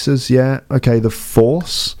 Pod racers, yeah. Okay, the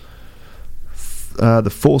Force. The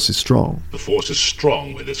Force is strong. The Force is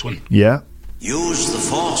strong with this one. Yeah. Use the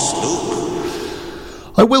Force, Luke.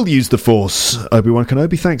 I will use the Force, Obi-Wan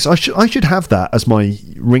Kenobi. Thanks. I should have that as my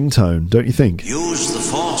ringtone, don't you think? Use the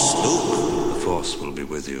Force, Luke. The Force will be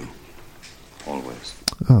with you. Always.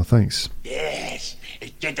 Oh, thanks. Yes,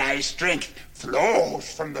 Jedi strength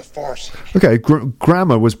flows from the Force. Okay,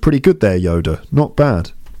 grammar was pretty good there, Yoda. Not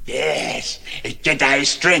bad. Yes, Jedi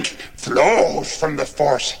strength flows from the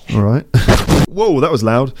Force. All right. Whoa, that was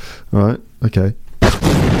loud. All right, okay.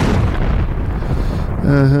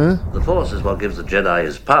 The Force is what gives the Jedi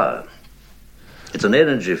his power. It's an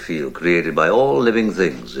energy field created by all living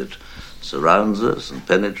things. It surrounds us and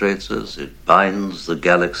penetrates us. It binds the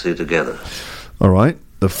galaxy together. All right.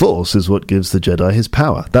 The Force is what gives the Jedi his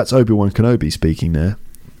power. That's Obi-Wan Kenobi speaking there.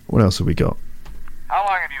 What else have we got? How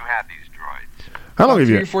long have you had these droids? How long have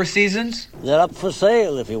you... 3 or 4 seasons? They're up for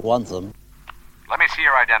sale if you want them. Let me see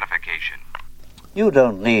your identification. You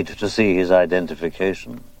don't need to see his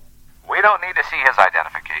identification. We don't need to see his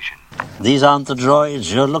identification. These aren't the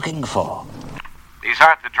droids you're looking for. These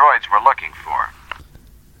aren't the droids we're looking for.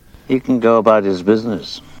 He can go about his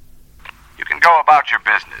business. You can go about your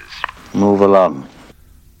business. Move along. Move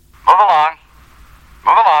along.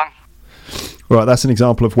 Move along. Right, that's an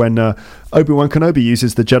example of when Obi-Wan Kenobi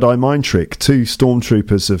uses the Jedi mind trick. 2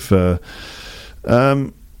 stormtroopers of...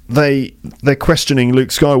 They're questioning Luke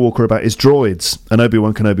Skywalker about his droids, and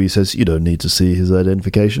Obi-Wan Kenobi says, "You don't need to see his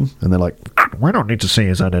identification." And they're like, "We don't need to see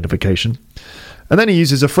his identification." And then he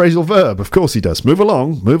uses a phrasal verb. Of course he does. Move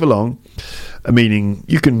along, meaning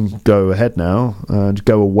you can go ahead now and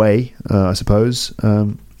go away, I suppose.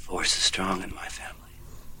 Force is strong in my family.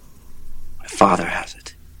 My father has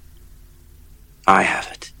it. I have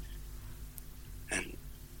it. And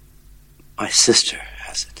my sister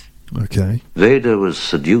has it. Okay. Vader was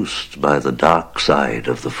seduced by the dark side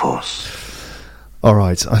of the Force. All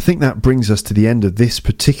right, I think that brings us to the end of this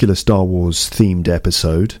particular Star Wars themed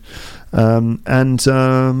episode.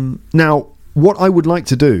 Now, what I would like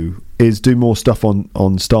to do is do more stuff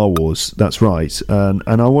on Star Wars. That's right, and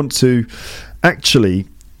I want to actually.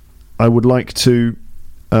 I would like to.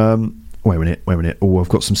 Wait a minute. Oh, I've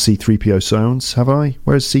got some C-3PO sounds. Have I?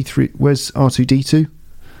 Where's R2-D2?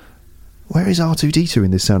 Where is R2-D2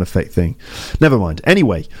 in this sound effect thing? Never mind.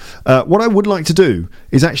 Anyway, what I would like to do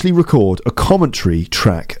is actually record a commentary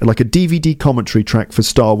track, like a DVD commentary track for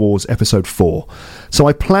Star Wars Episode 4. So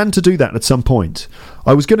I plan to do that at some point.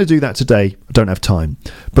 I was going to do that today. I don't have time.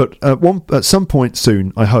 But at some point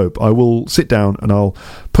soon, I hope, I will sit down and I'll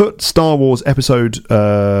put Star Wars Episode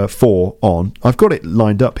 4 on. I've got it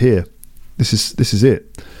lined up here. This is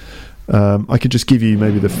it. I could just give you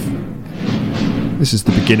maybe this is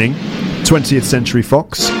the beginning. 20th Century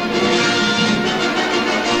Fox.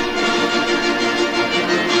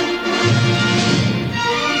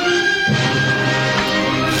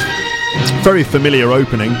 Very familiar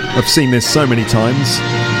opening. I've seen this so many times.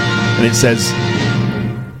 And it says,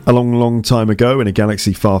 a long, long time ago in a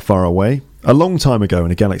galaxy far, far away. A long time ago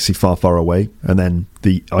in a galaxy far, far away. And then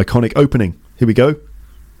the iconic opening. Here we go.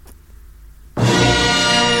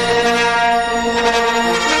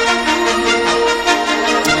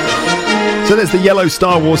 So there's the yellow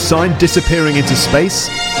Star Wars sign disappearing into space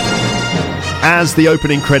as the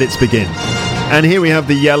opening credits begin. And here we have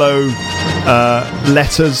the yellow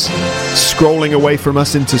letters scrolling away from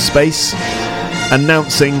us into space,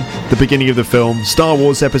 announcing the beginning of the film, Star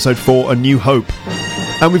Wars Episode 4, A New Hope.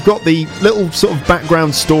 And we've got the little sort of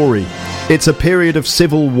background story. It's a period of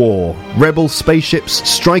civil war. Rebel spaceships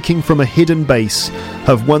striking from a hidden base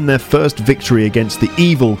have won their first victory against the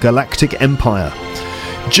evil Galactic Empire.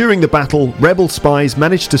 During the battle, rebel spies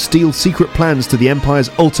managed to steal secret plans to the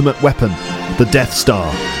Empire's ultimate weapon, the Death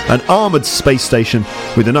Star, an armoured space station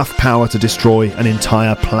with enough power to destroy an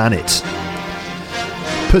entire planet.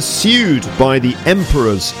 Pursued by the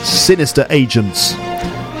Emperor's sinister agents,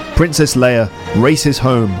 Princess Leia races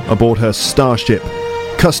home aboard her starship,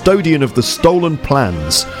 custodian of the stolen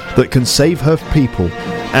plans that can save her people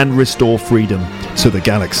and restore freedom to the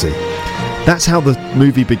galaxy. That's how the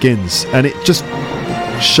movie begins, and it just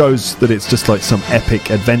shows that it's just like some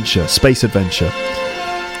epic adventure, space adventure.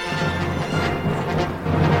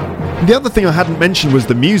 The other thing I hadn't mentioned was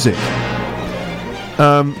the music.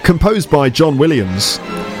 Composed by John Williams,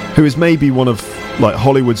 who is maybe one of like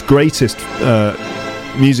Hollywood's greatest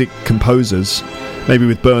music composers, maybe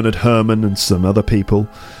with Bernard Herrmann and some other people.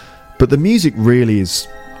 But the music really is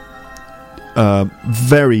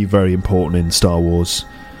very, very important in Star Wars.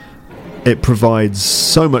 It provides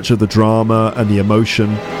so much of the drama and the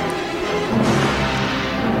emotion.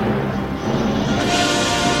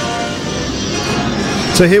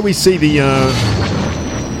 So here we see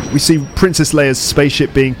Princess Leia's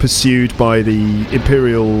spaceship being pursued by the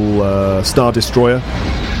Imperial Star Destroyer,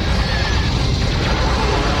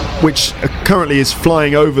 which currently is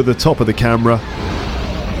flying over the top of the camera.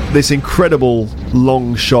 This incredible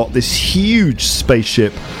long shot, this huge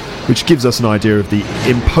spaceship, which gives us an idea of the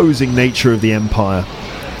imposing nature of the Empire.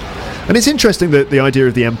 And it's interesting that the idea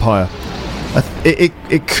of the Empire,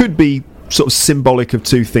 it could be sort of symbolic of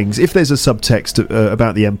two things. If there's a subtext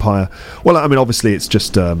about the Empire, well, I mean, obviously it's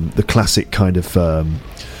just the classic kind of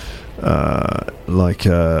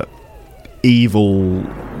evil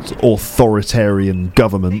authoritarian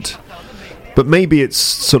government. But maybe it's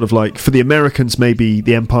sort of like, for the Americans, maybe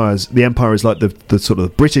the Empire is like the sort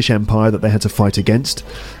of British Empire that they had to fight against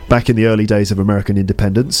back in the early days of American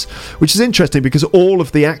independence, which is interesting because all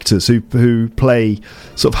of the actors who play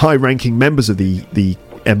sort of high-ranking members of the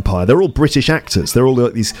Empire, they're all British actors. They're all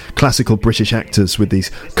like these classical British actors with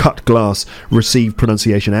these cut glass received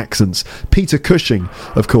pronunciation accents. Peter Cushing,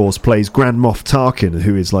 of course, plays Grand Moff Tarkin,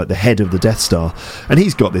 who is like the head of the Death Star, and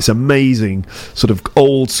he's got this amazing sort of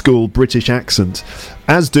old school British accent,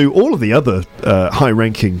 as do all of the other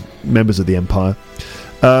high-ranking members of the Empire.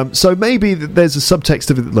 So maybe there's a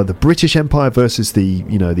subtext of like the British Empire versus the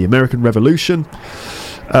American Revolution.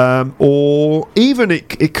 Or even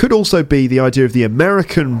it could also be the idea of the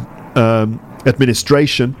American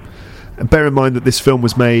administration. And bear in mind that this film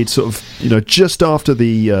was made sort of just after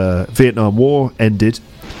the Vietnam War ended,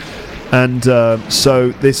 and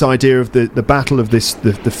so this idea of the battle of this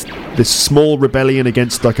small rebellion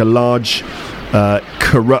against like a large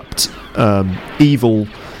corrupt evil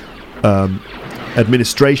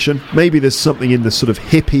administration. Maybe there's something in the sort of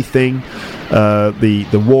hippie thing,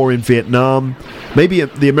 the war in Vietnam, maybe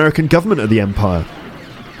the American government of the Empire,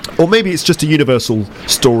 or maybe it's just a universal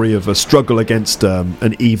story of a struggle against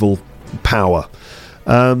an evil power.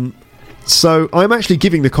 So I'm actually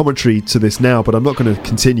giving the commentary to this now, but I'm not going to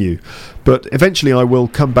continue. But eventually I will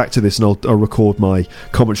come back to this and I'll record my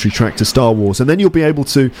commentary track to Star Wars, and then you'll be able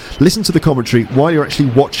to listen to the commentary while you're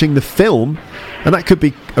actually watching the film, and that could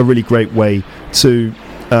be a really great way to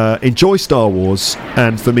enjoy Star Wars,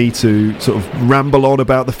 and for me to sort of ramble on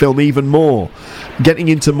about the film even more, getting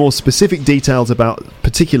into more specific details about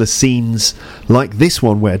particular scenes like this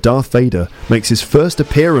one where Darth Vader makes his first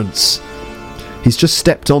appearance. He's just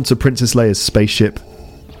stepped onto Princess Leia's spaceship.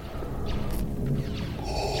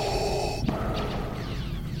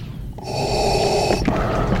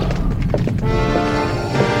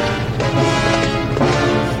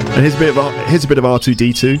 And here's a bit of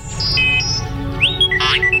R2-D2.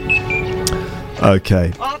 Okay.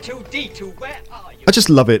 R2-D2, where are you? I just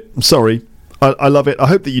love it. I'm sorry. I love it. I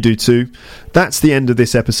hope that you do too. That's the end of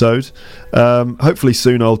this episode. Hopefully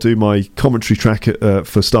soon I'll do my commentary track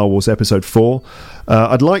for Star Wars Episode 4.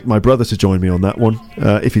 I'd like my brother to join me on that one,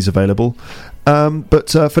 if he's available.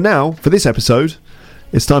 But for now, for this episode,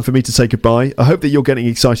 it's time for me to say goodbye. I hope that you're getting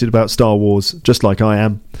excited about Star Wars, just like I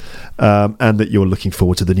am, and that you're looking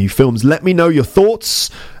forward to the new films. Let me know your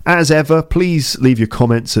thoughts. As ever, please leave your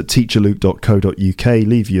comments at teacherluke.co.uk.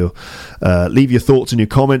 Leave your thoughts and your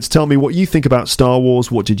comments. Tell me what you think about Star Wars.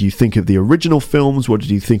 What did you think of the original films? What did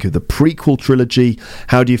you think of the prequel trilogy?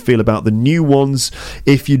 How do you feel about the new ones?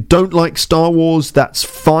 If you don't like Star Wars, that's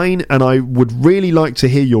fine, and I would really like to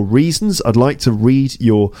hear your reasons. I'd like to read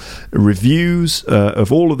your reviews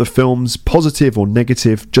of all of the films, positive or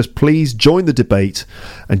negative. Just please join the debate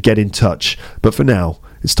and get in touch. But for now,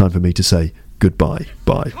 it's time for me to say goodbye.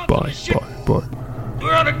 Bye.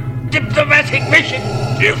 We're on a diplomatic mission.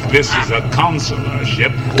 If this is a consular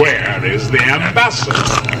ship, where is the ambassador?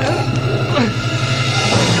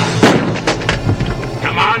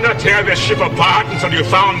 Commander, tear this ship apart until you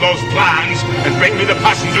found those plans and bring me the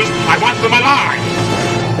passengers. I want them alive.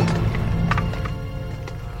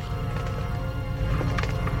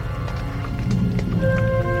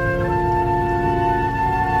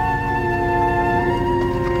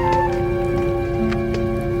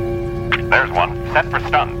 set for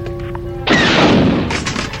stun.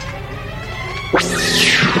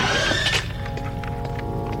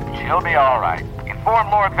 She'll be all right.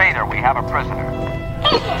 Inform Lord Vader we have a prisoner.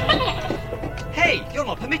 Hey, you're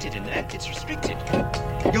not permitted in there. It's restricted.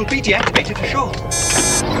 You'll be deactivated for sure.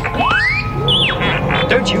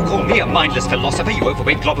 Don't you call me a mindless philosopher, you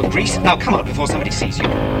overweight glob of grease. Now come out before somebody sees you.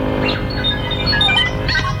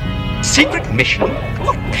 Secret mission?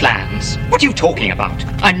 What plans? What are you talking about?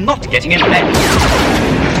 I'm not getting in there.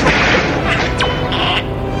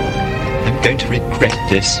 I'm going to regret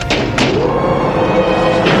this.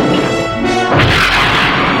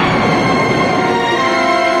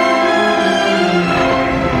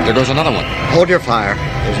 There goes another one. Hold your fire.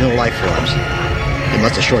 There's no life forms. They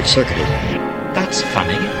must have short-circuited. That's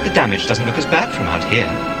funny. The damage doesn't look as bad from out here.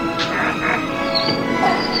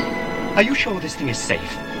 Are you sure this thing is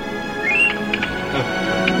safe?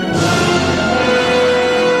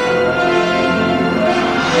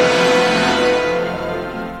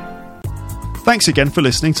 Thanks again for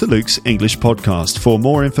listening to Luke's English podcast. For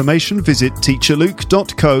more information, visit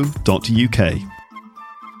teacherluke.co.uk.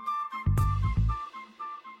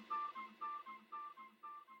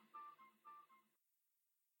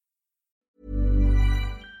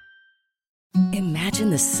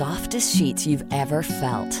 Imagine the softest sheets you've ever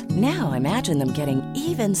felt. Now imagine them getting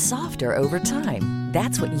even softer over time.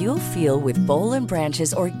 That's what you'll feel with Boll &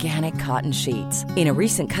 Branch's organic cotton sheets. In a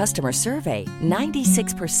recent customer survey,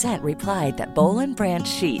 96% replied that Boll & Branch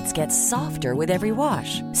sheets get softer with every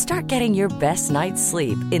wash. Start getting your best night's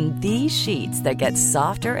sleep in these sheets that get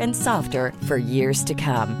softer and softer for years to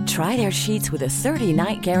come. Try their sheets with a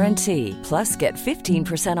 30-night guarantee. Plus, get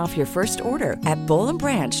 15% off your first order at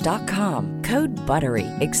bollandbranch.com. Code BUTTERY.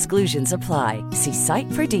 Exclusions apply. See site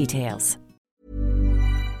for details.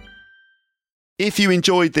 If you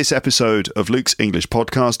enjoyed this episode of Luke's English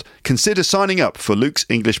Podcast, consider signing up for Luke's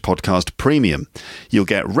English Podcast Premium. You'll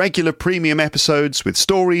get regular premium episodes with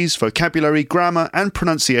stories, vocabulary, grammar and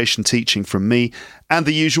pronunciation teaching from me and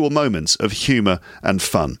the usual moments of humour and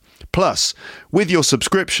fun. Plus, with your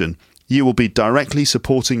subscription, you will be directly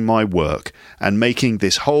supporting my work and making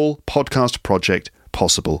this whole podcast project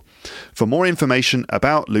possible. For more information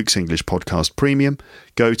about Luke's English Podcast Premium,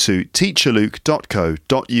 go to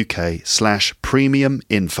teacherluke.co.uk/premium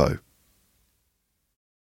info.